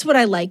 that's what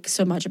I like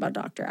so much about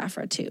Dr.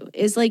 Aphra too,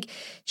 is like,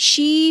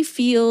 she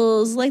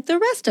feels like the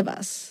rest of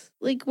us.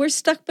 Like, we're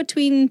stuck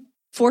between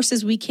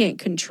forces we can't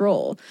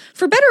control.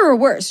 For better or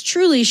worse,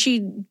 truly, she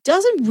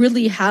doesn't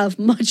really have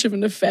much of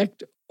an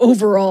effect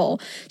overall.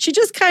 She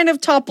just kind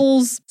of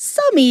topples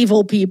some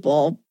evil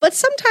people, but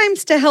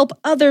sometimes to help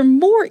other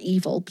more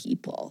evil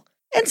people.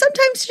 And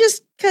sometimes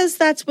just because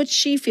that's what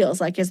she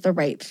feels like is the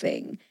right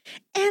thing.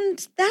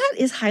 And that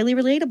is highly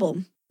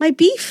relatable. My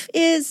beef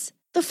is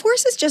the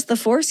Force is just the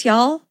Force,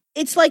 y'all.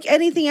 It's like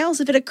anything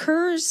else. If it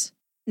occurs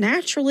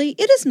naturally,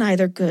 it is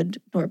neither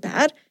good nor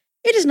bad.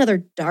 It is neither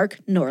dark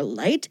nor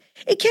light.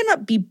 It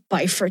cannot be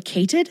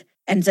bifurcated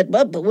and said,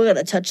 well, but we're going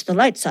to touch the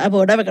light side, but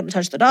we're never going to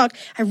touch the dark.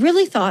 I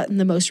really thought in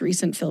the most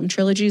recent film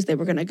trilogies they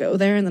were going to go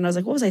there. And then I was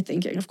like, what was I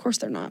thinking? Of course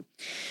they're not.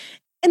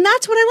 And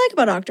that's what I like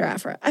about Dr.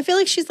 Aphra. I feel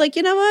like she's like,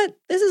 you know what?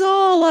 This is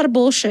all a lot of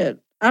bullshit.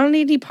 I don't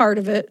need any part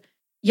of it.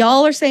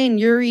 Y'all are saying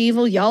you're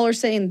evil. Y'all are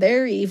saying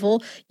they're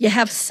evil. You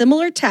have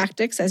similar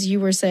tactics, as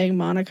you were saying,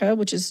 Monica,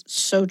 which is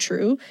so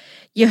true.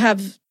 You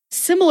have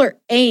similar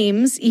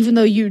aims, even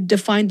though you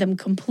define them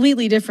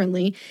completely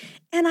differently.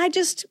 And I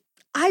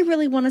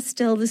really want to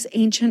steal this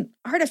ancient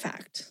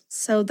artifact.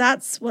 So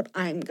that's what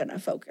I'm going to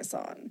focus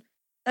on.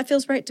 That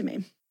feels right to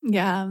me.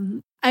 Yeah.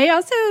 I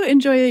also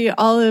enjoy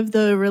all of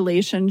the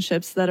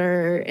relationships that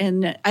are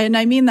in, and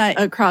I mean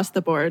that across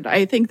the board.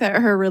 I think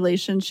that her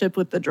relationship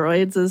with the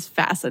droids is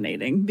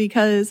fascinating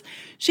because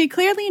she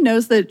clearly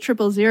knows that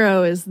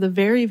 000 is the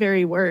very,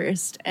 very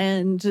worst.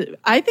 And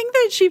I think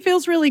that she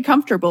feels really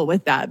comfortable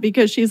with that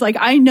because she's like,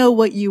 I know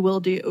what you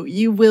will do.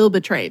 You will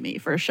betray me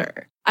for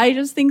sure. I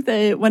just think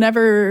that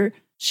whenever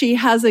she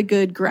has a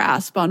good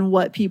grasp on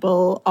what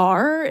people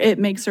are, it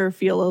makes her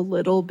feel a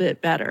little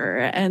bit better.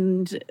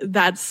 And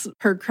that's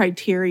her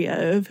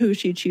criteria of who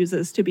she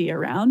chooses to be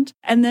around.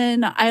 And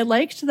then I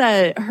liked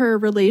that her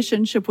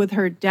relationship with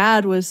her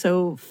dad was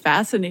so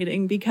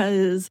fascinating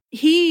because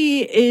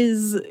he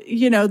is,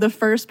 the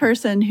first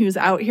person who's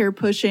out here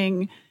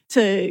pushing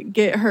to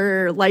get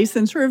her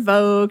license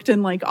revoked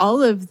and like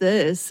all of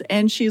this.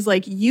 And she's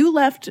like, you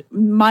left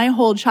my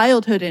whole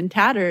childhood in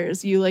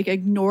tatters. You like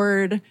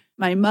ignored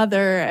my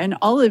mother and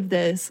all of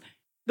this.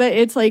 But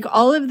it's like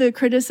all of the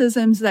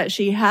criticisms that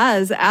she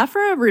has,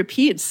 Aphra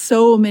repeats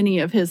so many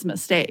of his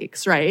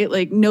mistakes, right?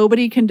 Like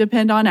nobody can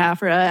depend on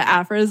Aphra.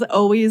 Aphra's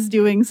always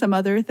doing some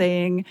other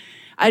thing.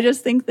 I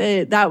just think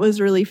that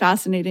was really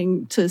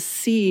fascinating to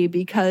see,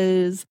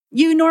 because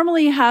you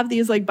normally have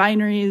these like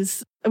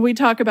binaries. We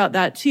talk about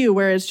that too,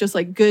 where it's just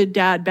like good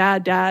dad,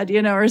 bad dad,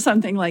 or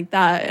something like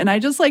that. And I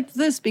just liked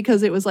this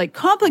because it was like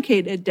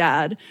complicated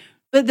dad,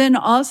 but then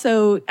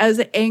also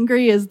as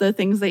angry as the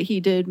things that he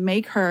did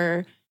make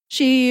her,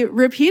 she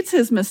repeats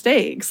his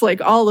mistakes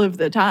like all of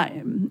the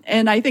time.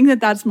 And I think that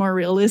that's more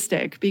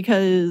realistic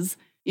because,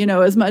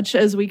 as much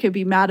as we could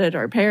be mad at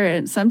our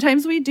parents,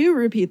 sometimes we do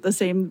repeat the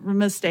same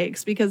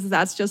mistakes because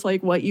that's just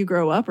like what you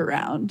grow up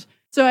around.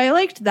 So I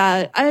liked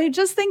that. I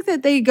just think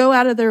that they go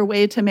out of their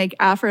way to make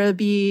Aphra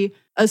be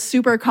a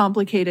super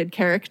complicated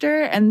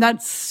character. And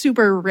that's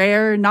super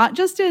rare, not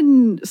just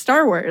in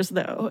Star Wars,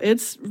 though.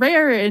 It's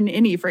rare in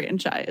any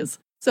franchise.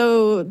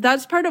 So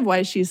that's part of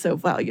why she's so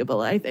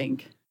valuable, I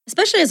think.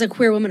 Especially as a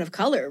queer woman of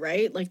color,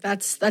 right? Like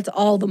that's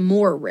all the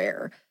more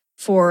rare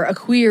for a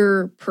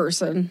queer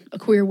person, a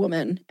queer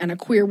woman, and a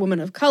queer woman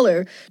of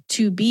color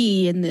to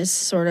be in this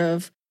sort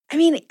of,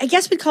 I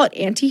guess we call it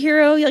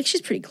anti-hero. Like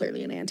she's pretty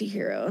clearly an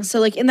anti-hero. So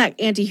like in that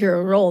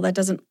anti-hero role, that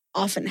doesn't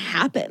often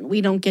happen.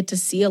 We don't get to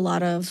see a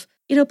lot of,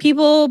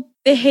 people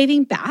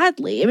behaving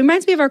badly. It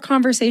reminds me of our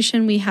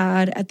conversation we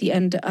had at the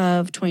end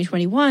of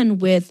 2021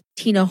 with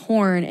Tina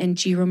Horn and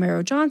G.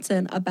 Romero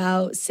Johnson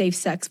about Safe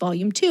Sex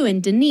Volume 2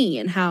 and Denis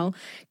and how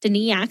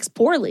Denis acts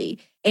poorly.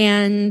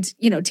 And,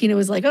 Tina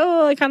was like,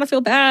 oh, I kind of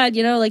feel bad,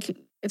 like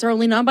it's our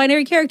only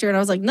non-binary character. And I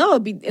was like, no,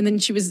 and then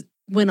she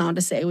went on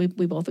to say, we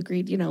both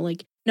agreed,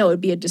 like, no,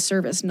 it'd be a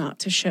disservice not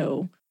to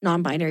show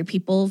non-binary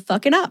people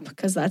fucking up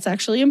because that's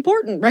actually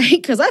important, right?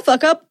 Because I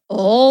fuck up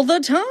all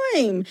the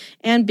time.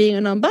 And being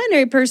a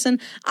non-binary person,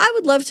 I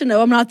would love to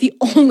know I'm not the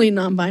only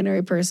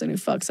non-binary person who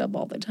fucks up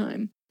all the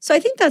time. So I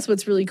think that's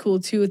what's really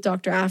cool too with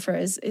Dr. Aphra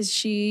is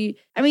she,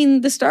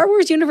 the Star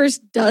Wars universe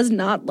does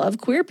not love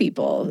queer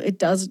people. It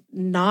does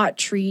not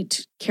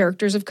treat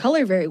characters of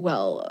color very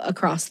well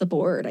across the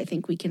board. I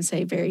think we can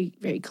say very,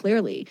 very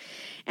clearly.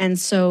 And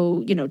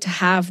so, to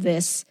have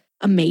this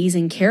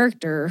amazing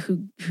character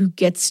who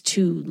gets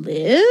to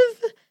live,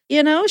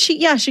 she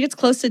gets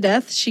close to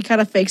death. She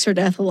kind of fakes her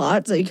death a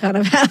lot. So you kind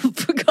of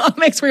have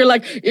comics where you're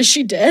like, is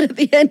she dead at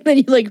the end? Then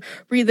you like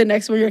read the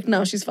next one. You're like,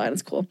 no, she's fine.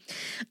 It's cool.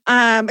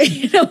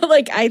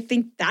 I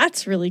think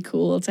that's really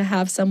cool to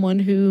have someone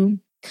who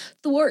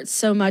thwarts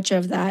so much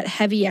of that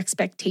heavy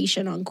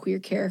expectation on queer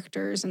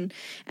characters and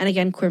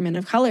again, queer men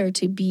of color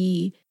to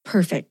be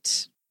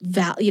perfect,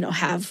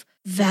 have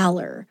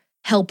valor,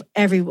 help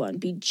everyone,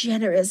 be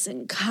generous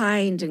and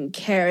kind and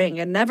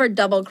caring and never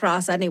double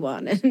cross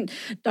anyone. And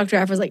Dr.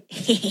 Aphra's like,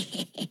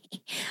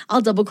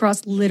 I'll double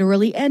cross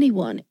literally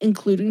anyone,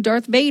 including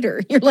Darth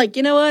Vader. You're like,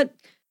 you know what?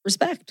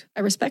 Respect.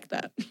 I respect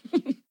that.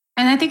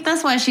 And I think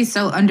that's why she's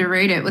so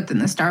underrated within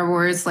the Star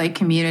Wars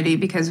community,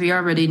 because we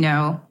already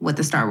know what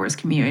the Star Wars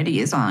community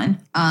is on.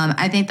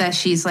 I think that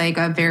she's like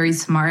a very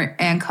smart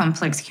and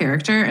complex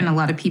character, and a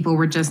lot of people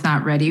were just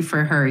not ready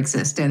for her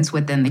existence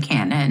within the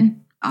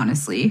canon,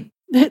 honestly.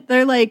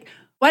 They're like,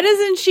 why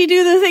doesn't she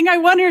do the thing I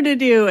want her to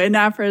do? And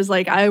Aphra's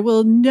like, I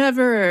will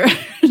never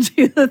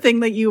do the thing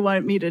that you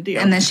want me to do.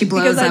 And then she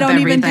blows up everything. Because I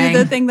don't even do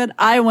the thing that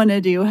I want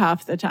to do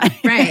half the time.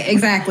 Right,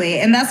 exactly.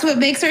 And that's what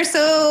makes her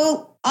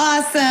so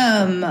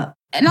awesome.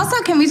 And also,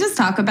 can we just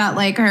talk about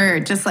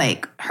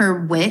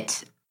her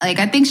wit?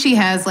 I think she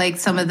has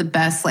some of the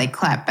best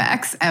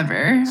clapbacks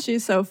ever.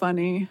 She's so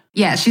funny.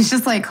 Yeah, she's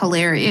just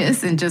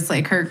hilarious, and just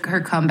her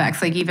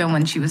comebacks, even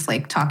when she was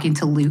talking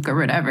to Luke or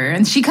whatever.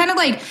 And she kind of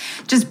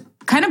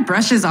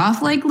brushes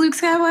off Luke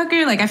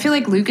Skywalker. I feel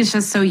like Luke is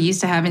just so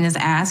used to having his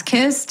ass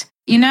kissed,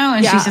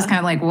 and she's just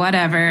kind of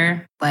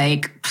whatever.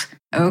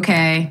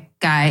 Okay,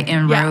 guy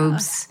in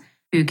robes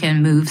who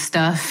can move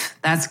stuff.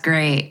 That's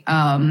great.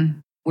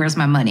 Where's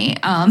my money?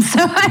 So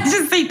I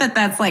just think that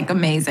that's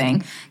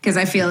amazing, because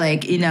I feel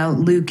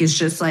Luke is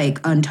just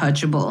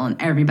untouchable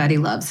and everybody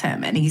loves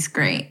him and he's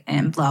great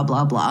and blah,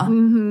 blah, blah.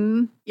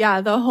 Mm-hmm.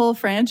 Yeah, the whole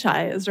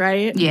franchise,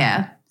 right?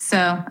 Yeah.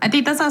 So I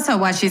think that's also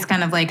why she's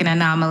kind of an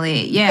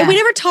anomaly. Yeah. And we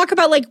never talk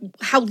about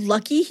how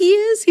lucky he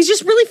is. He's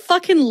just really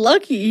fucking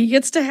lucky. He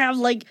gets to have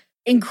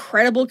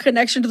incredible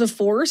connection to the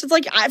Force. It's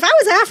if I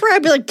was Aphra,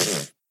 I'd be like,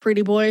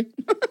 pretty boy.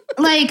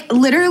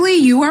 Literally,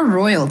 you are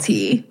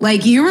royalty.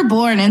 You were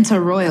born into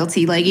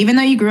royalty. Even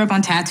though you grew up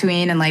on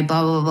Tatooine and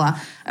blah, blah, blah.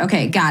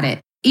 Okay, got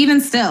it.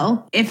 Even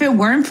still, if it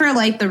weren't for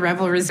the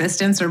Rebel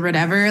Resistance or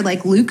whatever,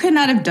 Luke could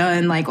not have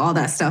done all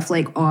that stuff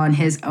on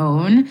his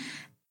own.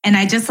 And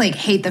I just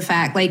hate the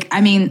fact,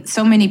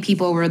 so many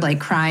people were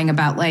crying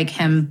about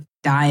him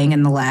dying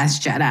in The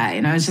Last Jedi.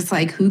 And I was just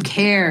who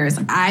cares?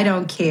 I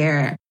don't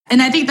care.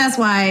 And I think that's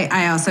why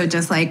I also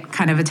just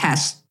kind of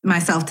attached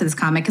myself to this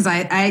comic, because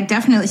I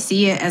definitely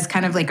see it as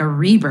kind of a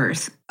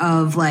rebirth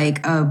of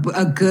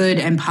a good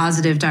and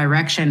positive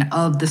direction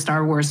of the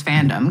Star Wars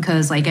fandom.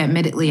 Because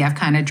admittedly, I've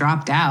kind of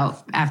dropped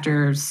out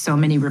after so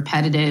many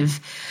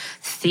repetitive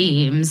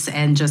themes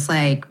and just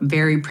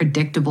very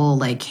predictable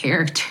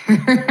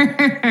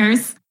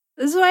characters.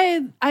 This is why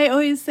I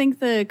always think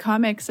the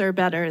comics are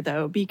better,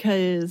 though,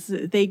 because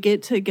they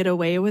get to get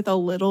away with a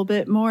little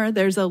bit more.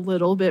 There's a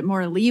little bit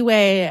more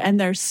leeway, and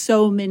there's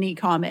so many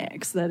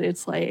comics that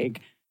it's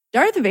like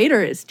Darth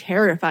Vader is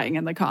terrifying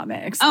in the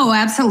comics. Oh,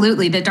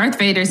 absolutely. The Darth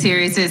Vader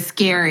series is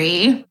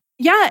scary.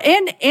 Yeah,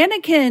 and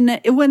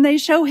Anakin, when they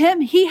show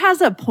him, he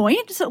has a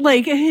point.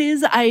 Like,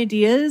 his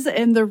ideas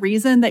and the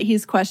reason that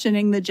he's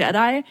questioning the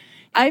Jedi.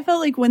 I felt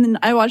like when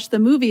I watched the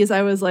movies,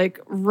 I was like,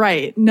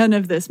 right, none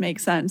of this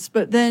makes sense.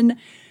 But then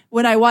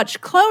when I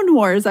watched Clone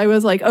Wars, I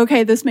was like,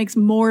 okay, this makes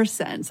more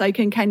sense. I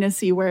can kind of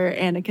see where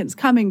Anakin's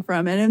coming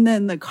from. And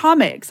then the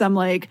comics, I'm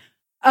like,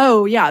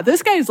 oh yeah,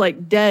 this guy's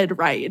like dead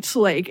right.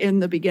 Like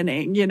in the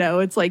beginning, you know,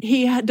 it's like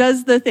he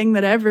does the thing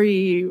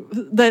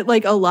that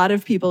like a lot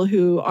of people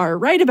who are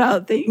right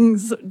about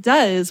things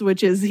does,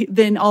 which is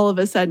then all of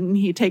a sudden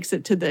he takes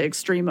it to the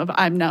extreme of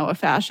I'm now a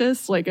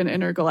fascist, like an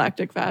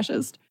intergalactic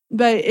fascist.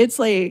 But it's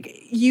like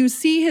you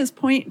see his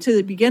point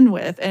to begin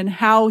with and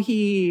how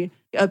he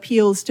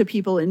appeals to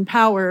people in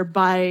power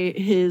by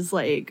his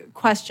like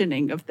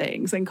questioning of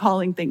things and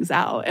calling things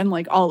out and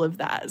like all of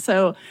that.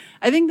 So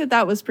I think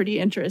that was pretty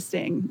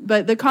interesting.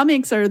 But the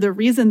comics are the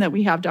reason that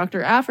we have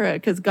Dr. Aphra,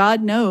 because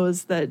God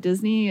knows that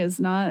Disney is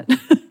not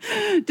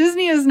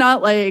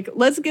like,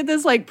 let's get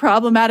this like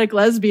problematic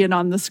lesbian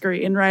on the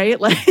screen, right?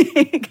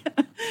 Like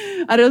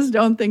I just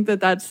don't think that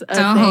that's a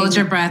Don't thing. hold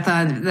your breath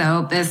on,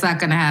 no, it's not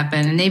going to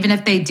happen. And even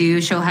if they do,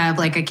 she'll have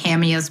like a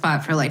cameo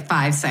spot for like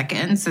 5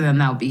 seconds, and then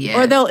that'll be it.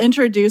 Or they'll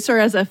introduce her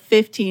as a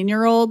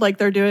 15-year-old like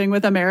they're doing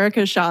with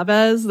America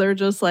Chavez. They're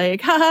just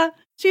like, haha,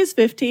 she's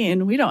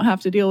 15. We don't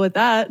have to deal with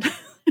that.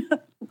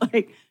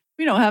 Like,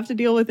 we don't have to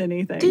deal with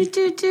anything.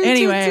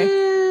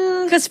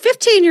 Anyway. Because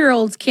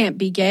 15-year-olds can't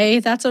be gay.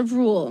 That's a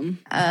rule.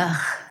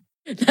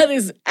 That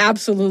is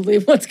absolutely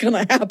what's going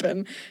to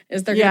happen.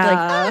 Is they're going to be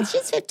like, oh,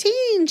 she's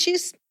 15.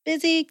 She's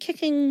busy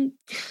kicking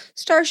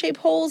star-shaped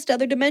holes to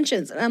other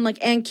dimensions. And I'm like,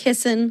 and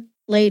kissing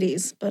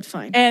ladies, but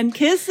fine. And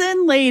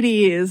kissing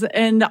ladies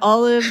and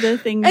all of the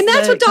things. And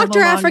that's that what Dr.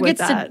 come Aphra along with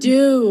gets that. to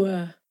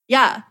do.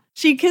 Yeah.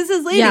 She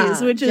kisses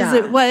ladies, which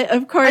is what,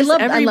 of course,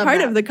 every part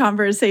that. of the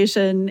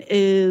conversation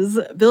is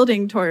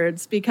building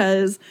towards,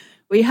 because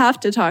we have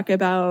to talk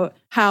about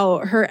how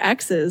her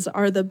exes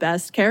are the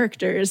best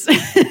characters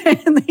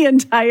in the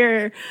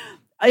entire,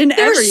 in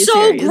every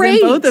series,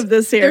 great. in both of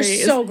the series.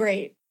 They're so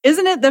great.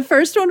 Isn't it the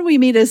first one we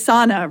meet is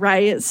Sana,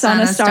 right?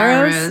 Sana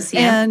Starros.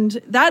 Yeah.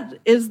 And that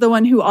is the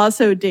one who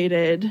also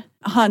dated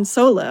Han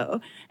Solo.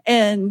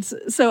 And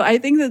so I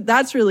think that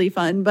that's really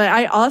fun. But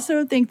I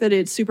also think that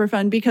it's super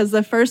fun because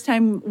the first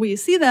time we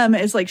see them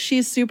is like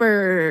she's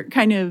super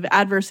kind of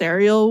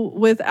adversarial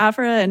with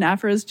Aphra, and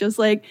Aphra's just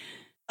like,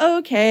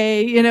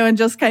 okay, you know, and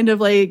just kind of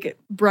like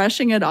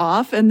brushing it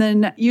off. And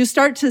then you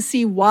start to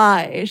see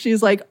why.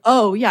 She's like,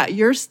 oh, yeah,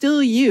 you're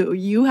still you.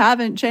 You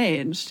haven't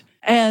changed.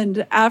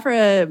 And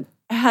Aphra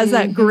has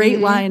that great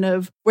line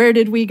of, where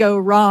did we go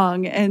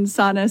wrong? And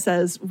Sana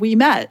says, we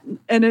met.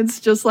 And it's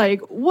just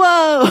like,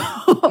 whoa.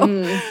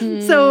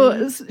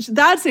 So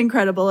that's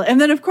incredible.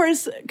 And then, of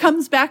course,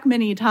 comes back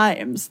many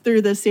times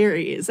through the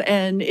series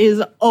and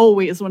is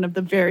always one of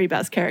the very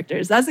best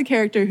characters. That's a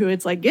character who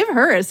it's like, give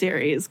her a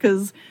series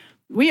because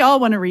we all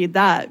want to read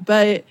that.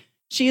 But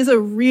she's a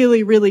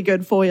really, really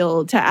good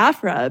foil to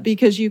Aphra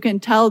because you can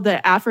tell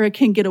that Aphra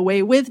can get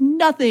away with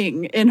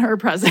nothing in her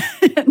presence.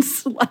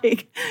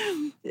 Like,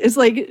 it's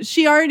like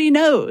she already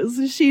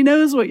knows. She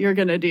knows what you're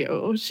going to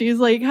do. She's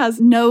like, has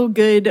no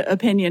good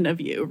opinion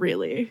of you,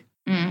 really.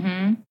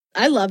 Mm-hmm.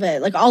 I love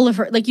it. Like all of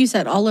her, like you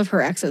said, all of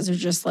her exes are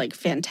just like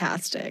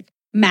fantastic.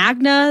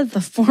 Magna,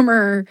 the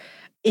former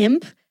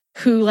imp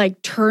who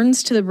like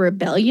turns to the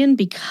rebellion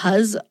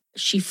because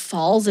she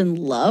falls in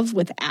love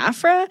with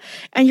Aphra,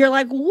 and you're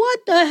like, what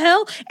the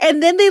hell?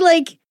 And then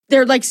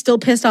they're like still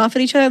pissed off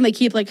at each other, and they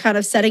keep like kind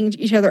of setting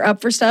each other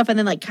up for stuff, and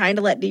then like kind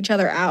of letting each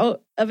other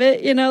out of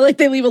it, you know, like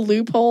they leave a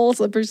loophole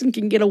so the person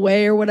can get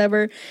away or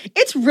whatever.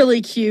 It's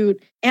really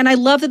cute. And I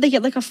love that they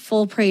get like a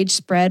full page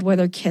spread where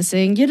they're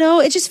kissing, you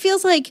know, it just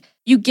feels like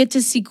you get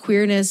to see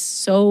queerness.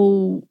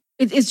 So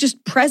it's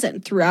just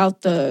present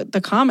throughout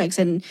the comics.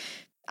 And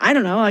I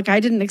don't know, like I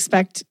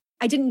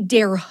didn't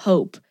dare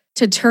hope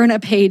to turn a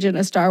page in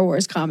a Star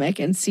Wars comic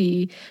and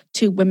see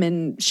two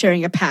women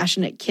sharing a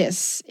passionate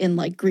kiss in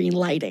like green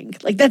lighting.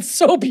 Like that's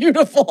so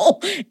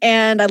beautiful.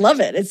 And I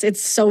love it.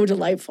 It's so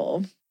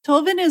delightful.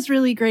 Tolvin is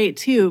really great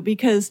too,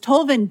 because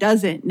Tolvin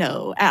doesn't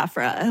know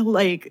Aphra.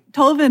 Like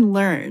Tolvin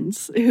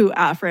learns who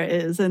Aphra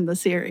is in the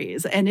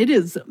series, and it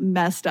is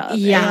messed up.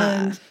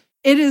 Yeah. And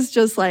it is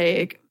just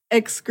like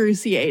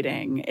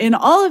excruciating in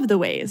all of the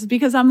ways,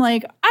 because I'm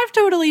like, I've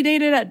totally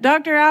dated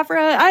Dr.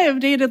 Aphra. I have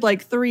dated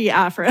like 3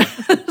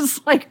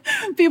 Aphras, like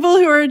people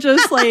who are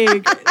just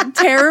like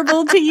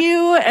terrible to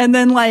you. And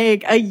then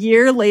like a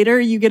year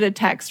later, you get a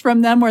text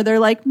from them where they're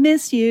like,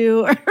 miss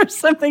you or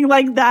something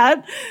like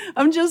that.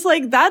 I'm just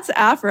like, that's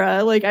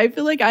Aphra. Like, I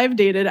feel like I've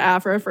dated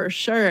Aphra for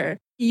sure.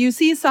 You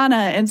see Sana,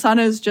 and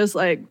Sana's just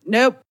like,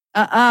 nope,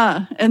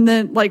 and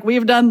then like,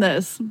 we've done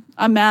this.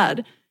 I'm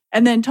mad.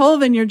 And then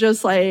Tolvin, you're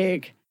just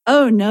like,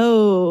 oh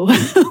no,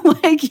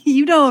 like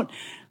you don't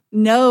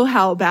know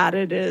how bad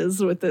it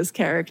is with this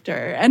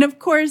character. And of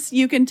course,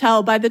 you can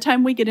tell by the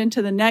time we get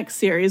into the next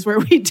series where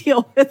we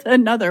deal with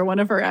another one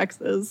of her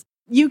exes,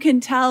 you can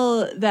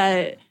tell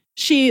that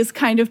she's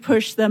kind of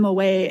pushed them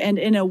away. And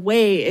in a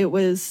way, it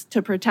was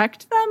to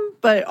protect them,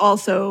 but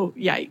also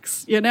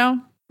yikes, you know?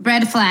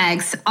 Red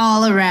flags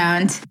all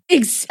around.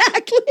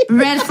 Exactly.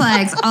 Red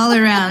flags all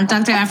around.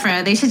 Dr.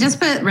 Aphra, they should just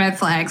put red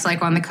flags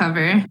like on the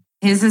cover.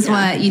 This is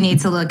what you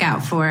need to look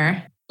out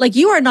for. Like,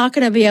 you are not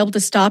going to be able to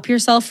stop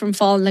yourself from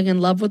falling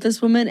in love with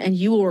this woman, and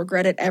you will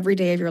regret it every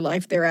day of your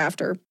life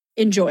thereafter.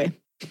 Enjoy.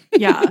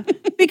 Yeah,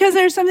 because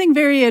there's something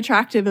very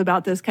attractive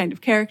about this kind of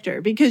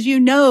character, because you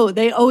know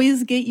they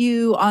always get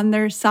you on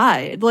their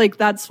side. Like,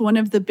 that's one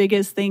of the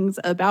biggest things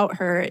about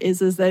her is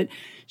that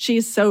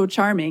she's so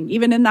charming.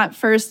 Even in that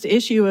first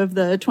issue of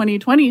the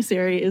 2020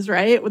 series,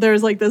 right?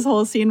 There's like this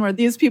whole scene where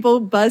these people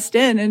bust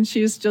in and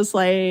she's just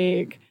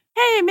like,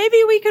 hey,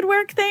 maybe we could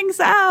work things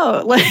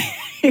out,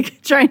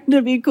 like trying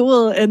to be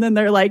cool. And then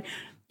they're like,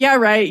 yeah,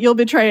 right, you'll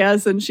betray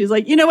us. And she's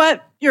like, you know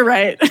what? You're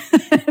right.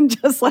 And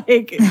just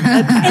like,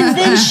 and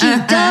then she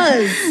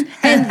does.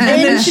 And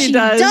then she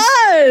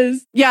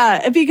does.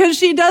 Yeah, because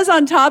she does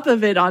on top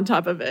of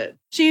it.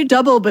 She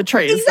double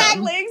betrays them.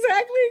 Exactly.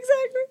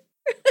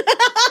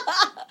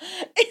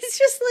 It's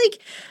just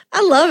like,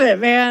 I love it,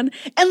 man.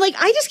 And like,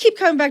 I just keep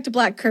coming back to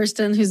Black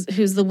Kirsten, who's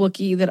the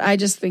Wookiee that I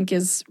just think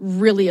is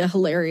really a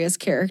hilarious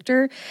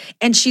character.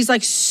 And she's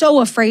like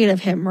so afraid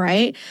of him,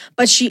 right?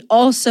 But she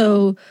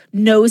also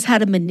knows how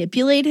to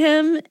manipulate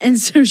him. And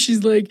so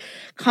she's like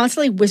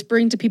constantly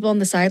whispering to people on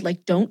the side,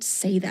 like, don't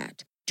say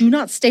that. Do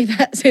not say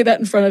that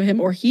in front of him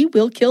or he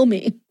will kill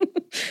me.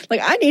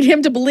 Like, I need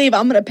him to believe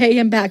I'm going to pay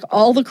him back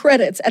all the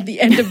credits at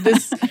the end of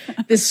this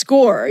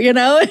score, you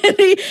know? And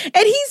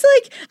he's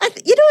like, I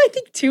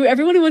think too,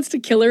 everyone who wants to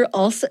kill her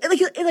also,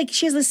 like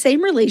she has the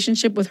same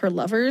relationship with her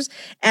lovers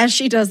as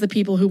she does the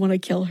people who want to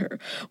kill her,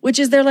 which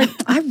is they're like,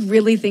 I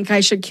really think I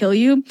should kill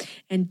you.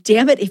 And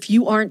damn it, if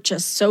you aren't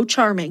just so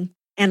charming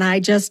and I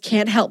just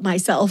can't help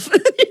myself. You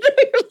know,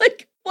 you're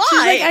like, why? She's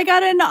like, I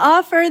got an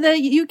offer that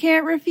you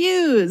can't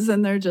refuse.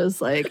 And they're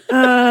just like,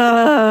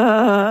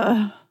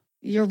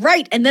 You're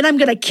right. And then I'm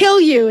going to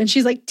kill you. And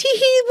she's like,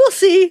 tee-hee, we'll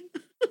see.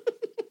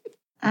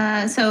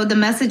 So the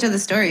message of the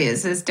story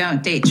is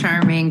don't date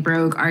charming,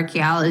 broke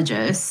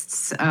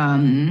archaeologists.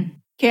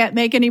 Can't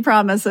make any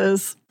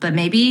promises. But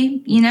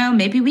maybe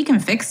we can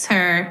fix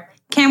her.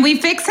 Can we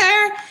fix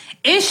her?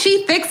 Is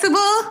she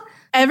fixable?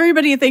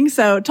 Everybody thinks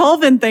so.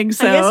 Tolvin thinks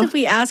so. I guess if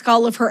we ask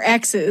all of her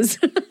exes.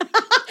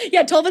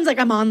 Yeah, Tolvin's like,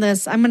 I'm on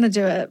this. I'm going to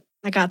do it.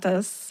 I got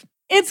this.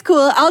 It's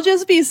cool. I'll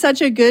just be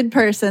such a good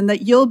person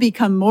that you'll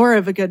become more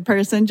of a good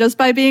person just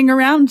by being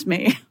around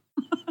me.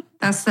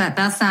 That's not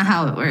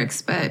how it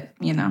works, but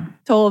you know.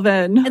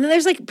 Tolvin. And then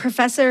there's like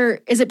Professor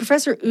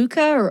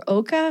Uka or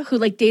Oka, who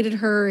like dated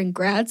her in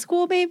grad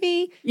school,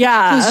 maybe?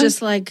 Yeah. Who's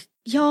just like,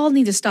 y'all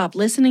need to stop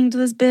listening to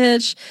this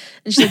bitch.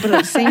 And she's like, but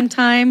at the same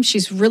time,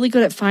 she's really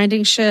good at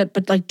finding shit,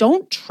 but like,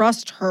 don't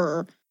trust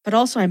her. But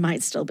also, I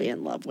might still be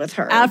in love with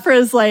her.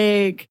 Aphra's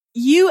like,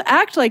 you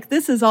act like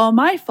this is all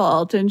my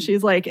fault. And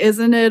she's like,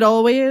 isn't it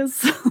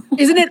always?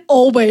 Isn't it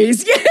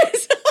always?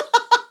 Yes.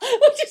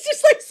 Which is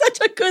just like such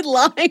a good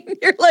line.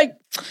 You're like,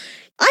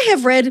 I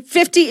have read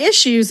 50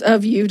 issues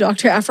of you,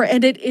 Dr. Aphra,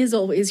 and it is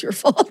always your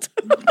fault.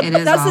 It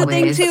is. That's always. the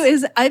thing too,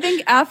 is I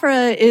think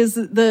Aphra is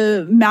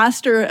the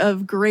master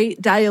of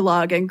great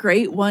dialogue and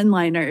great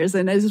one-liners.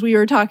 And as we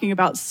were talking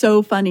about,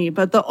 so funny,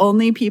 but the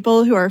only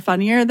people who are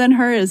funnier than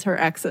her is her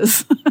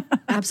exes.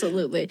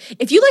 Absolutely.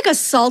 If you like a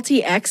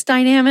salty ex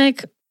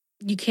dynamic,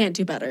 you can't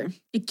do better.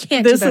 You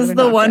can't do better. This is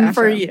the one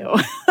for you.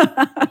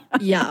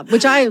 Yeah,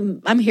 which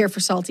I'm here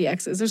for salty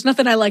exes. There's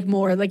nothing I like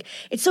more. Like,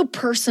 it's so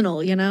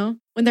personal, you know?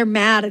 When they're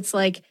mad, it's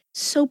like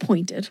so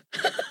pointed.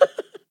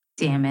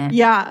 Damn it.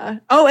 Yeah.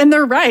 Oh, and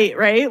they're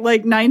right?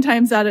 Like 9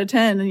 times out of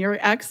 10, and your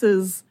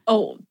exes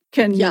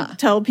can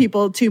tell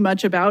people too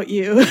much about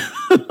you.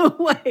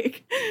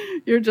 Like,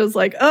 you're just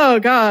like, oh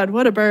God,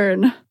 what a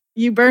burn.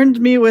 You burned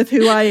me with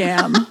who I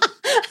am.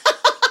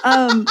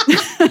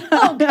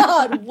 Oh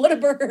God, what a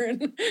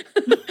burn.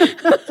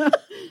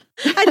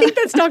 I think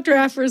that's Dr.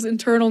 Aphra's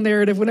internal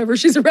narrative whenever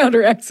she's around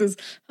her exes.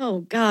 Oh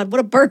God, what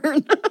a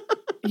burn.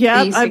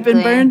 Yeah, I've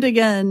been burned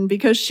again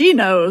because she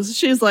knows.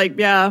 She's like,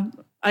 yeah,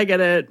 I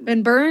get it.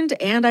 Been burned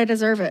and I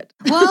deserve it.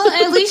 Well,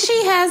 at least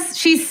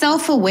she's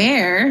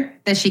self-aware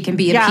that she can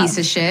be a piece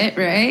of shit,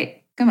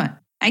 right? Come on.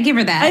 I give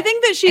her that. I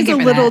think that she's a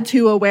little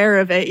too aware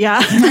of it.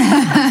 Yeah.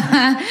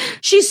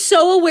 She's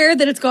so aware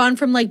that it's gone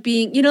from like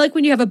being, you know, like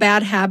when you have a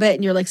bad habit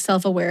and you're like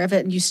self-aware of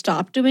it and you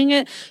stop doing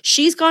it.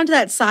 She's gone to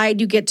that side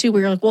you get to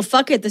where you're like, well,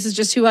 fuck it. This is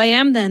just who I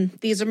am then.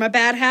 These are my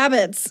bad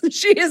habits.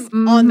 She is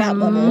on that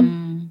level.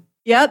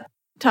 Yep.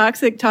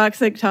 Toxic.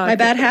 My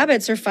bad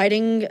habits are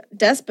fighting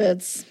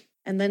despots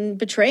and then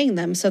betraying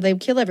them so they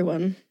kill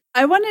everyone.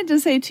 I wanted to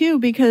say too,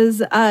 because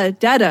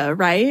Detta,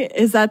 right?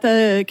 Is that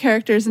the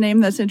character's name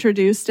that's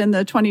introduced in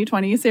the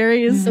 2020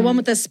 series? The one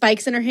with the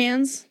spikes in her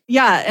hands?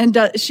 Yeah, and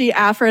she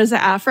Afra's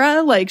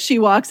Afra. Like, she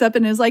walks up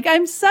and is like,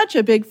 I'm such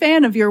a big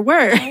fan of your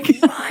work.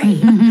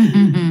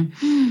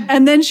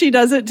 And then she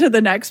does it to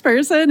the next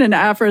person, and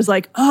Afra's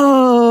like,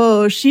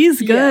 oh,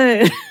 she's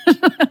good. Yeah.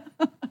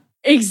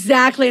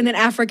 Exactly. And then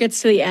Afra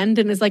gets to the end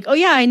and is like, oh,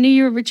 yeah, I knew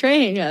you were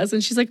betraying us.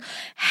 And she's like,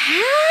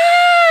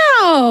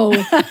 how?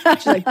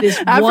 She's like, this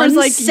Afra's one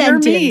like,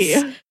 sentence.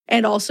 You're me.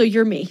 And also,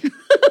 you're me.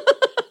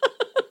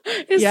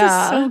 It's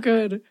just so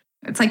good.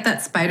 It's like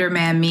that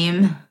Spider-Man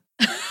meme.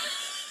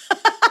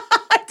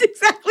 It's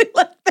exactly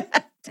like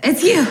that.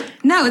 It's you.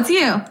 No, it's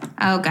you.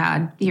 Oh,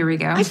 God. Here we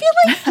go. I feel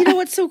like,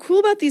 what's so cool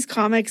about these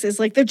comics is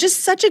like they're just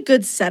such a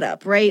good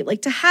setup, right?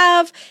 Like to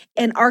have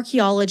an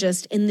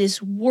archaeologist in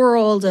this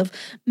world of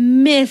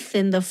myth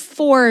and the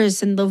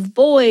force and the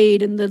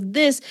void and the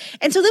this.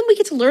 And so then we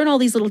get to learn all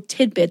these little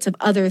tidbits of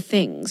other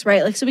things,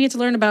 right? Like, so we get to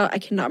learn about, I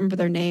cannot remember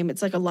their name.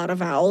 It's like a lot of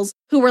vowels,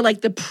 who were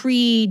like the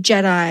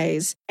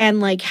pre-Jedis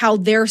and like how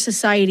their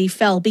society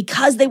fell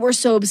because they were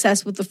so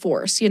obsessed with the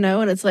force, And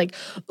it's like,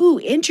 ooh,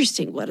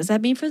 interesting. What does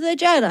that mean for the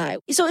Jedi?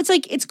 So it's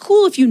like, it's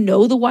cool if you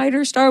know the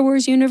wider Star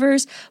Wars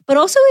universe, but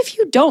also if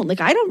you don't.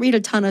 Like, I don't read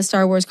a ton of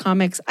Star Wars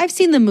comics. I've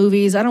seen the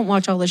movies. I don't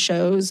watch all the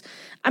shows.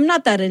 I'm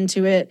not that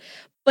into it.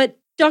 But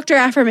Dr.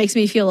 Aphra makes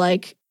me feel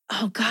like,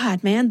 oh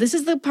God, man, this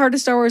is the part of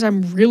Star Wars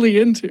I'm really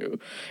into.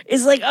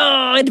 It's like,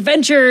 oh,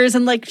 adventures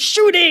and like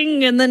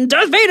shooting, and then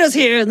Darth Vader's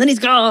here, and then he's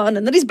gone,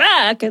 and then he's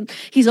back, and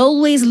he's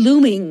always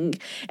looming.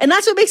 And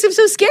that's what makes him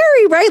so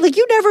scary, right? Like,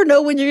 you never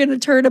know when you're going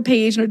to turn a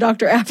page in a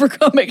Dr. Aphra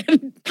comic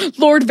and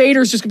Lord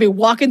Vader's just going to be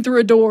walking through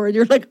a door, and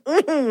you're like,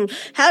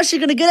 how's she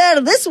going to get out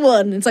of this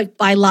one? And it's like,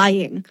 by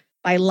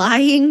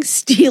lying,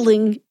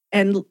 stealing,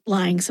 and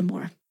lying some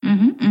more.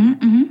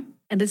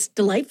 And it's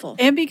delightful.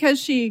 And because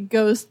she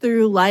goes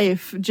through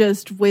life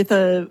just with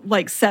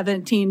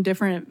 17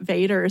 different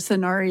Vader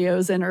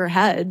scenarios in her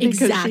head.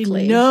 Because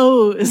exactly. She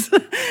knows.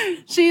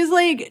 She's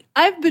like,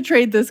 I've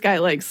betrayed this guy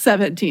like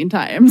 17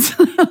 times.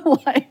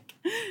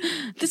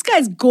 This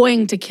guy's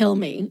going to kill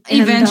me.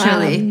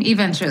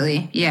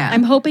 Eventually. Yeah.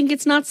 I'm hoping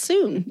it's not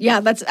soon.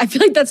 Yeah, I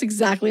feel like that's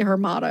exactly her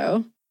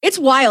motto. It's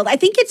wild. I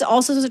think it's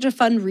also such a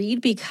fun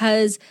read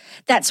because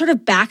that sort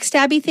of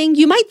backstabby thing,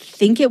 you might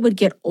think it would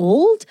get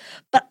old,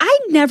 but I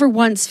never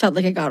once felt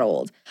like it got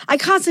old. I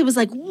constantly was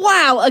like,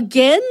 wow,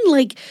 again?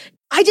 Like,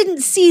 I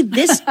didn't see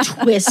this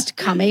twist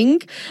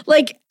coming.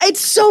 Like,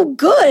 it's so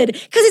good.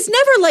 Because it's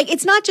never like,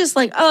 it's not just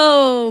like,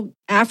 oh,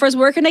 Afra's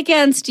working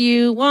against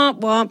you,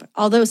 womp womp.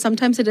 Although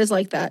sometimes it is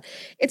like that.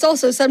 It's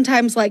also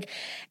sometimes like,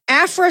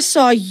 Afra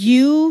saw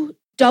you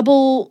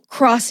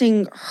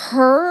double-crossing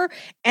her,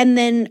 and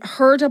then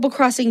her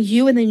double-crossing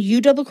you, and then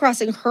you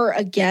double-crossing her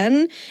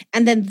again,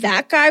 and then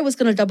that guy was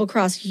going to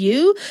double-cross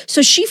you.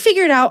 So she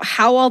figured out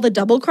how all the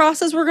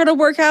double-crosses were going to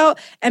work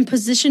out and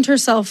positioned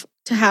herself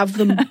to have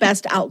the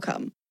best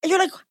outcome. And you're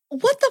like,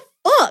 what the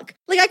fuck?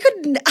 Like, I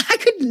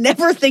could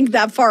never think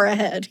that far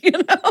ahead,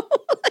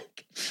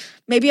 Like,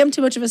 maybe I'm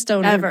too much of a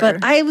stoner,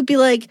 but I would be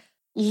like,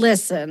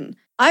 listen,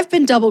 I've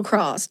been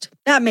double-crossed.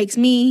 That makes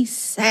me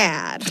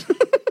sad.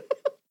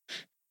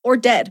 Or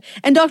dead.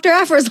 And Dr.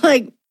 Aphra's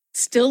like,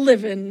 still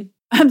living.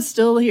 I'm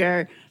still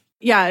here.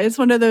 Yeah, it's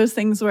one of those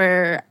things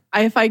where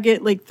if I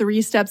get like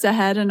 3 steps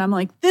ahead and I'm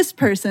like, this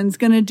person's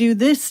going to do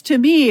this to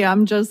me,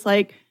 I'm just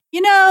like,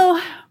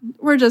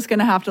 we're just going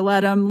to have to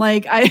let him.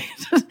 Like, I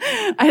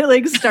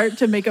like start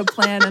to make a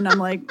plan and I'm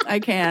like, I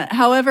can't.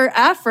 However,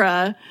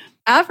 Afra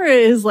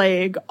is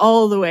like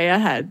all the way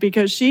ahead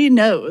because she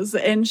knows,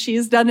 and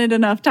she's done it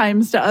enough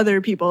times to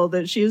other people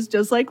that she's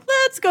just like,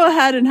 let's go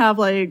ahead and have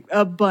like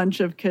a bunch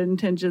of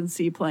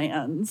contingency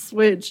plans,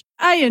 which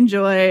I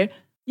enjoy.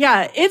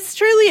 Yeah, it's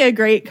truly a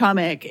great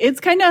comic. It's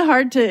kind of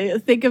hard to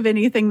think of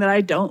anything that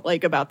I don't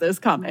like about this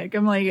comic.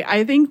 I'm like,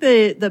 I think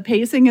the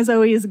pacing is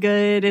always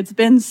good. It's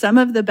been some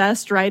of the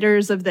best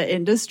writers of the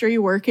industry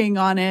working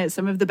on it,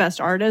 some of the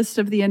best artists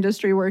of the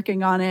industry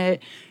working on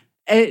it.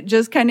 It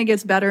just kind of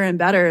gets better and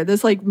better.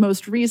 This like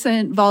most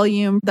recent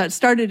volume that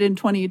started in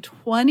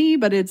 2020,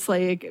 but it's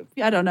like,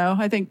 I don't know,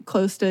 I think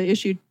close to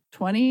issue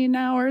 20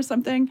 now or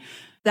something.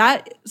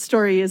 That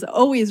story is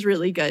always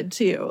really good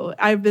too.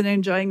 I've been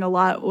enjoying a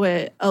lot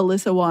what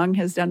Alyssa Wong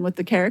has done with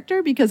the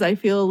character because I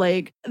feel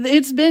like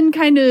it's been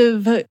kind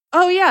of,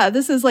 oh yeah,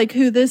 this is like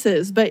who this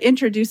is, but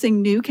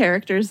introducing new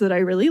characters that I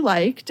really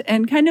liked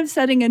and kind of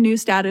setting a new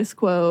status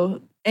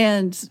quo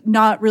and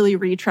not really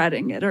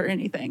retreading it or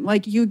anything.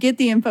 Like, you get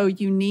the info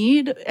you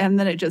need and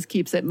then it just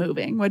keeps it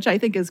moving, which I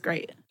think is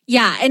great.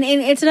 Yeah, and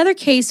it's another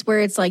case where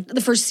it's like the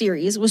first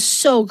series was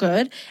so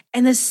good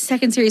and the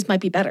second series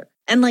might be better.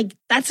 And like,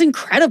 that's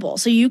incredible.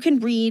 So you can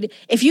read,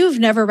 if you've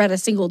never read a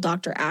single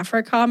Dr.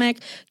 Aphra comic,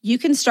 you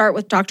can start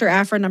with Dr.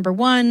 Aphra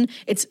 #1.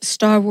 It's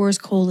Star Wars :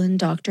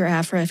 Dr.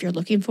 Aphra if you're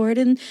looking for it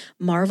in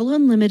Marvel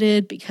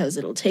Unlimited, because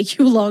it'll take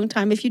you a long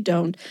time if you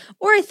don't.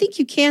 Or I think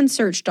you can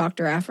search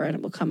Dr. Aphra and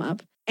it will come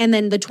up. And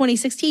then the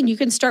 2016, you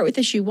can start with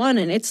issue 1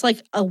 and it's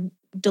like a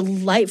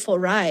delightful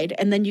ride.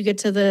 And then you get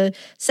to the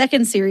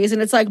second series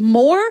and it's like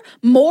more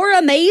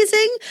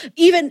amazing.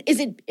 Even is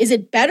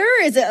it better?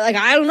 Is it like,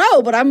 I don't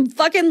know, but I'm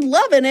fucking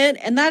loving it.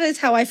 And that is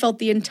how I felt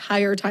the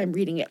entire time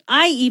reading it.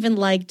 I even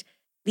liked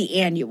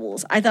the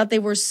annuals. I thought they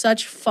were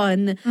such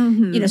fun,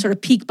 sort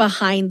of peek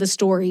behind the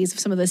stories of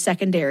some of the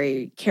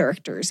secondary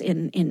characters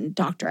in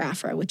Dr.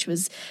 Aphra, which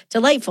was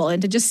delightful.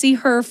 And to just see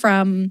her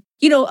from,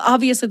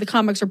 obviously the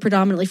comics are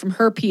predominantly from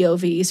her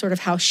POV, sort of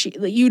how she,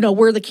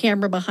 we're the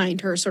camera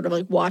behind her, sort of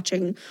like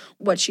watching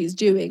what she's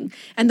doing.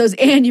 And those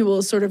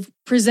annuals sort of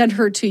present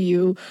her to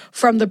you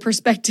from the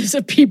perspectives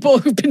of people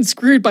who've been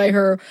screwed by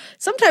her,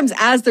 sometimes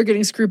as they're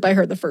getting screwed by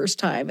her the first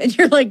time. And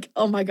you're like,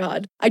 oh my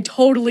God, I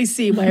totally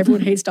see why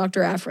everyone hates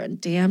Dr. Aphra.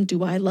 And damn,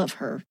 do I love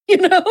her,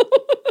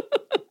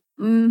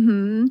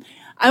 Mm-hmm.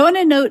 I want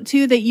to note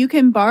too that you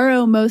can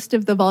borrow most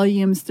of the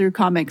volumes through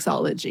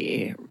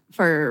Comixology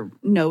for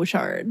no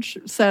charge.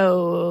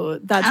 So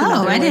that's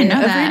another way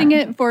of reading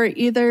it for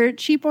either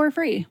cheap or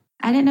free.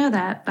 I didn't know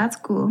that. That's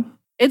cool.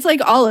 It's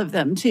like all of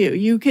them too.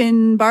 You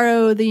can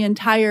borrow the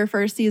entire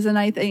first season,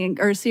 I think,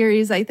 or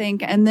series, I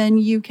think, and then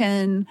you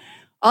can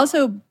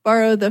also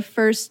borrow the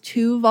first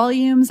 2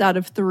 volumes out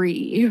of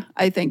 3,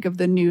 I think, of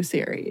the new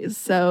series.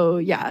 So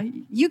yeah,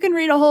 you can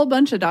read a whole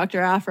bunch of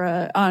Dr.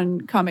 Aphra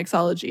on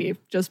Comixology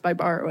just by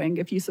borrowing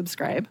if you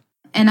subscribe.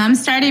 And I'm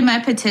starting my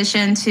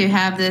petition to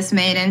have this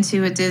made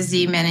into a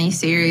Disney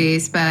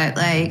miniseries, but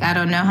I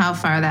don't know how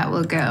far that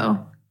will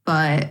go,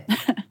 but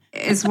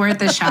it's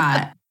worth a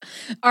shot.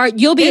 All right,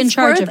 you'll be in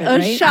charge of it,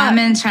 right? Shot. I'm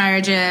in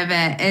charge of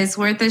it. It's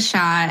worth a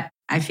shot.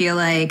 I feel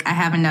like I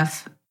have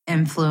enough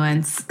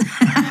influence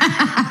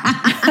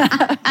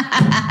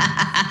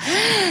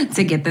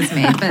to get this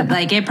made,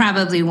 but it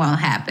probably won't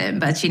happen.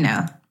 But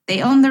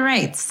they own the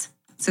rights,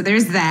 so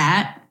there's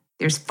that.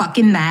 There's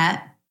fucking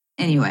that.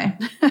 Anyway,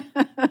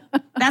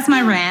 that's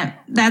my rant.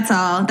 That's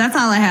all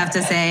I have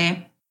to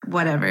say.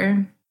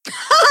 Whatever.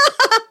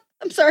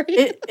 I'm sorry.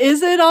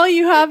 Is it all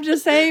you have to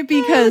say?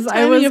 Because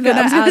I was going to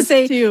ask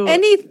say, too.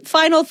 Any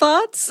final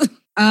thoughts?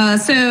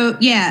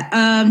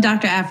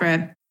 Dr.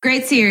 Aphra,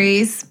 great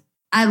series.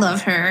 I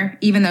love her,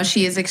 even though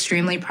she is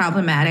extremely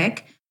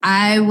problematic.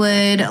 I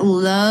would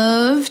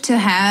love to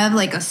have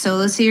a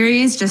solo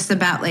series just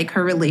about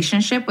her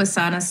relationship with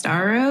Sana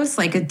Starros,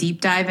 a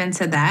deep dive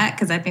into that,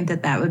 because I think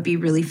that would be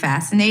really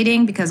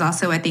fascinating, because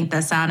also I think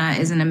that Sana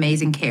is an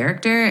amazing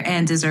character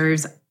and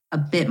deserves a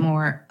bit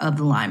more of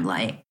the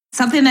limelight.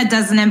 Something that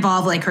doesn't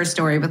involve her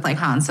story with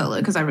Han Solo,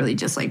 because I really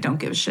just don't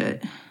give a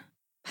shit.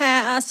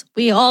 Pass.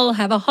 We all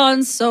have a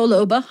Han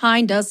Solo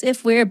behind us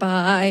if we're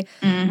bi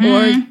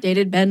or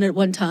dated Ben at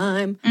one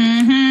time.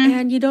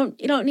 And you don't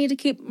need to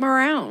keep them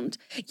around.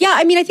 Yeah,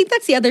 I mean, I think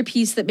that's the other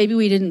piece that maybe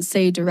we didn't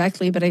say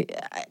directly, but I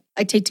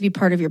take to be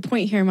part of your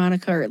point here,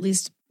 Monica, or at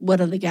least one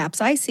of the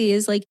gaps I see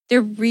is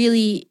there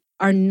really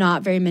are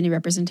not very many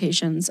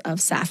representations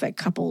of sapphic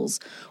couples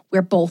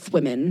where both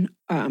women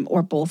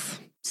or both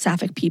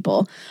sapphic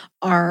people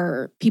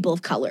are people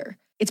of color.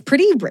 It's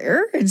pretty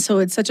rare, and so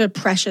it's such a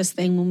precious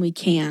thing when we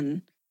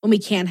can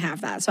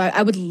have that. So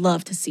I would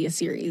love to see a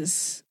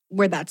series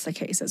where that's the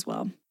case as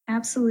well.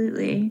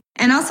 Absolutely.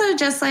 And also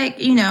just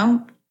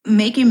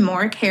making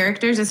more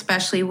characters,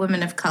 especially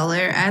women of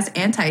color, as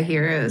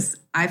anti-heroes.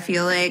 I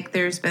feel like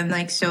there's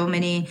been so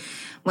many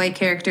white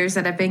characters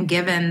that have been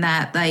given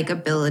that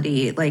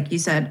ability, like you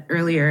said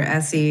earlier,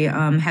 Essie,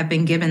 have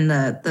been given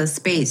the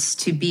space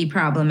to be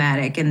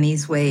problematic in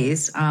these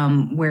ways,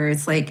 where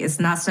it's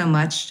not so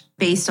much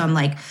based on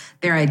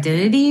their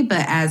identity,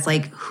 but as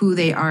who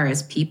they are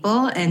as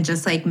people, and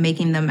just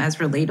making them as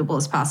relatable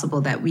as possible,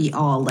 that we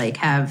all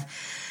have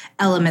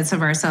elements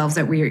of ourselves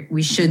that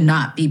we should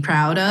not be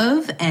proud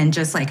of, and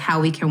just how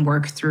we can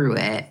work through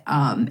it,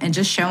 and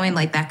just showing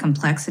that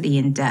complexity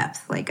and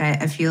depth.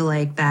 I feel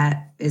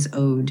that is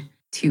owed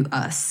to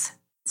us.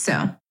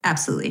 So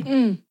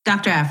absolutely.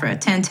 Dr. Aphra,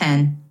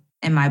 10/10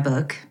 in my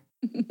book.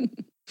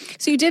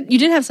 So you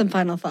did have some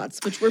final thoughts,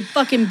 which were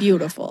fucking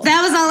beautiful.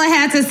 That was all I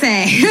had to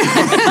say.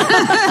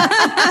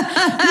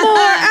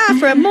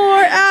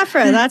 More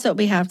Aphra. That's what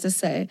we have to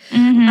say.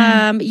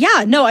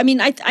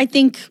 I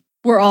think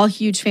we're all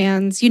huge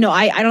fans.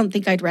 I don't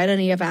think I'd read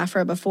any of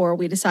Aphra before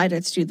we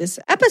decided to do this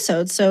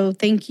episode. So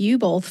thank you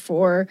both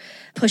for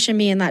pushing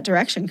me in that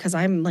direction, because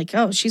I'm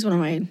she's one of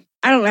my,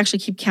 I don't actually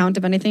keep count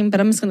of anything, but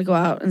I'm just going to go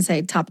out and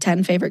say top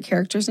 10 favorite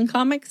characters in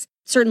comics,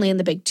 certainly in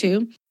the big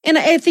 2. And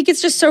I think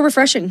it's just so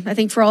refreshing, I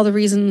think, for all the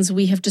reasons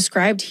we have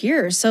described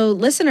here. So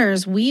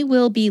listeners, we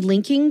will be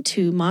linking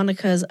to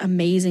Monica's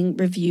amazing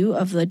review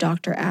of the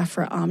Dr.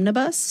 Aphra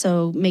Omnibus.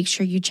 So make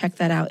sure you check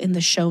that out in the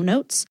show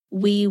notes.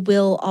 We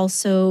will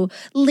also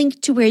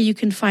link to where you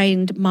can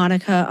find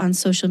Monica on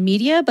social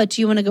media. But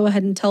do you want to go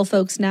ahead and tell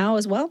folks now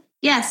as well?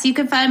 Yes, you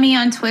can find me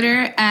on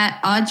Twitter at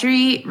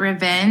Audrey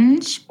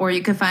Revenge, or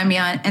you can find me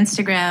on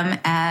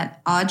Instagram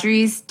at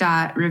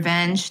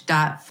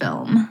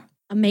audreys.revenge.film.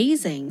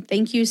 Amazing.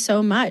 Thank you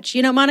so much.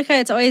 Monica,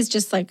 it's always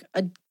just a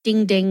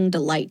ding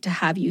delight to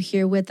have you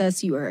here with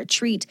us. You are a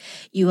treat.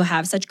 You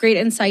have such great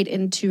insight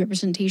into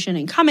representation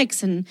in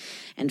comics and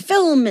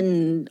film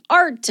and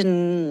art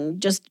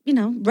and just,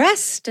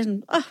 rest.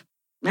 And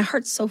my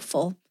heart's so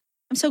full.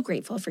 I'm so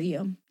grateful for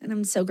you. And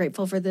I'm so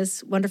grateful for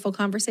this wonderful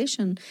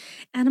conversation.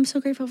 And I'm so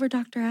grateful for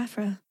Dr.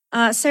 Aphra.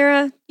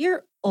 Sarah,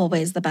 you're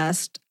always the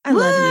best. I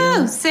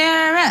love you.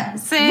 Sarah.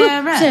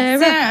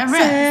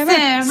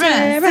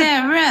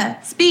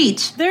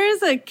 Speech. There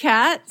is a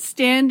cat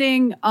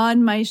standing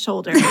on my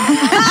shoulder. Is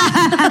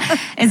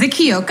it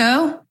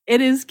Kyoko? It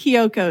is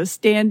Kyoko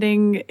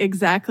standing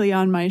exactly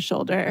on my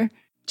shoulder.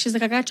 She's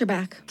like, I got your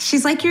back.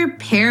 She's like your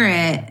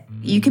parrot.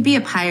 You could be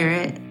a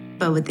pirate,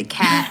 but with the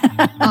cat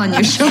on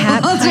your shoulder.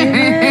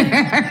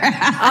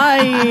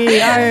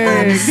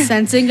 I'm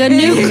sensing a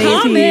new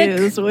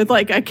comic. With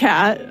like a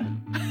cat.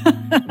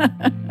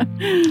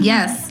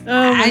 Yes.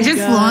 Oh I just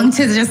long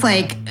to just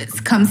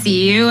come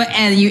see you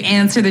and you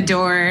answer the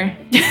door.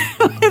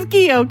 With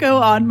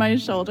Kyoko on my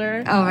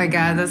shoulder. Oh my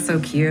God, that's so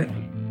cute.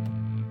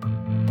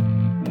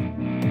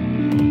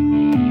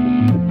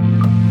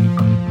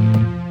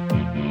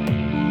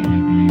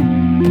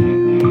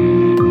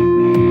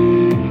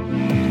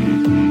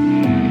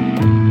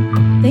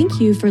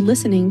 Thank you for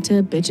listening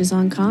to Bitches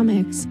on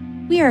Comics.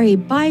 We are a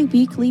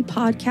bi-weekly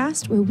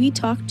podcast where we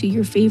talk to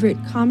your favorite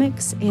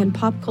comics and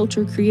pop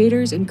culture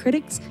creators and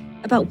critics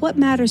about what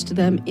matters to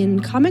them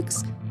in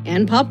comics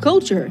and pop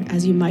culture,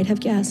 as you might have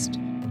guessed.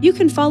 You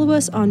can follow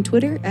us on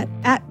Twitter at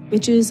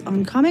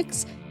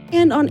 @BitchesOnComics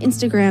and on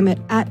Instagram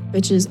at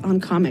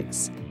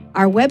 @BitchesOnComics.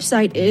 Our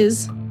website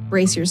is,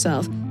 brace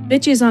yourself,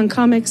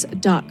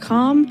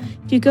 bitchesoncomics.com.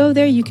 If you go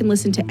there, you can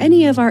listen to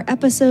any of our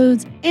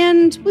episodes,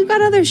 and we've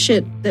got other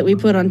shit that we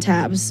put on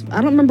tabs.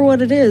 I don't remember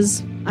what it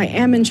is. I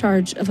am in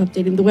charge of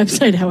updating the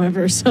website,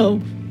 however,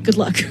 so good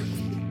luck.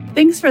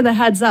 Thanks for the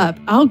heads up.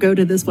 I'll go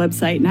to this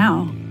website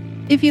now.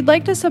 If you'd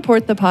like to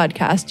support the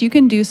podcast, you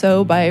can do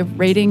so by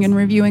rating and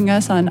reviewing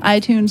us on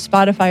iTunes,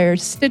 Spotify, or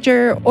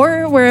Stitcher,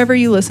 or wherever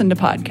you listen to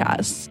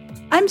podcasts.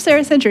 I'm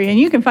Sarah Century, and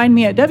you can find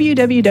me at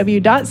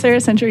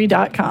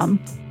www.sarahcentury.com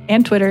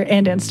and Twitter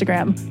and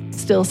Instagram.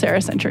 Still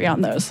Sarah Century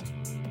on those.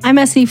 I'm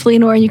S.E.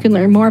 Fleenor. You can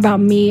learn more about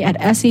me at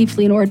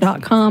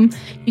sefleenor.com.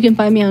 You can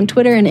find me on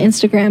Twitter and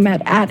Instagram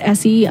at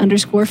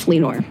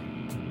 @SE_Fleenor.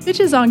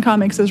 Bitches on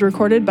Comics is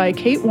recorded by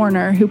Kate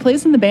Warner, who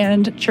plays in the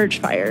band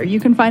Churchfire. You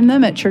can find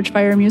them at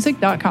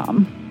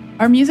churchfiremusic.com.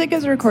 Our music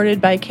is recorded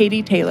by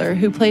Katie Taylor,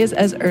 who plays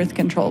as Earth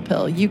Control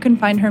Pill. You can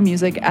find her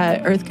music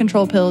at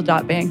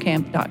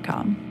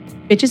earthcontrolpill.bandcamp.com.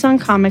 Bitches on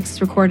Comics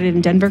is recorded in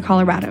Denver,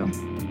 Colorado.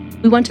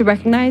 We want to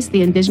recognize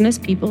the indigenous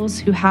peoples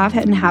who have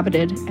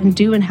inhabited and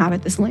do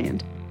inhabit this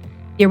land.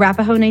 The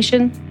Arapaho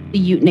Nation, the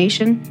Ute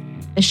Nation,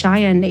 the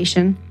Cheyenne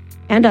Nation,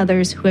 and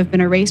others who have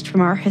been erased from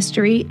our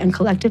history and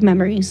collective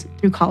memories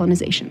through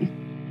colonization.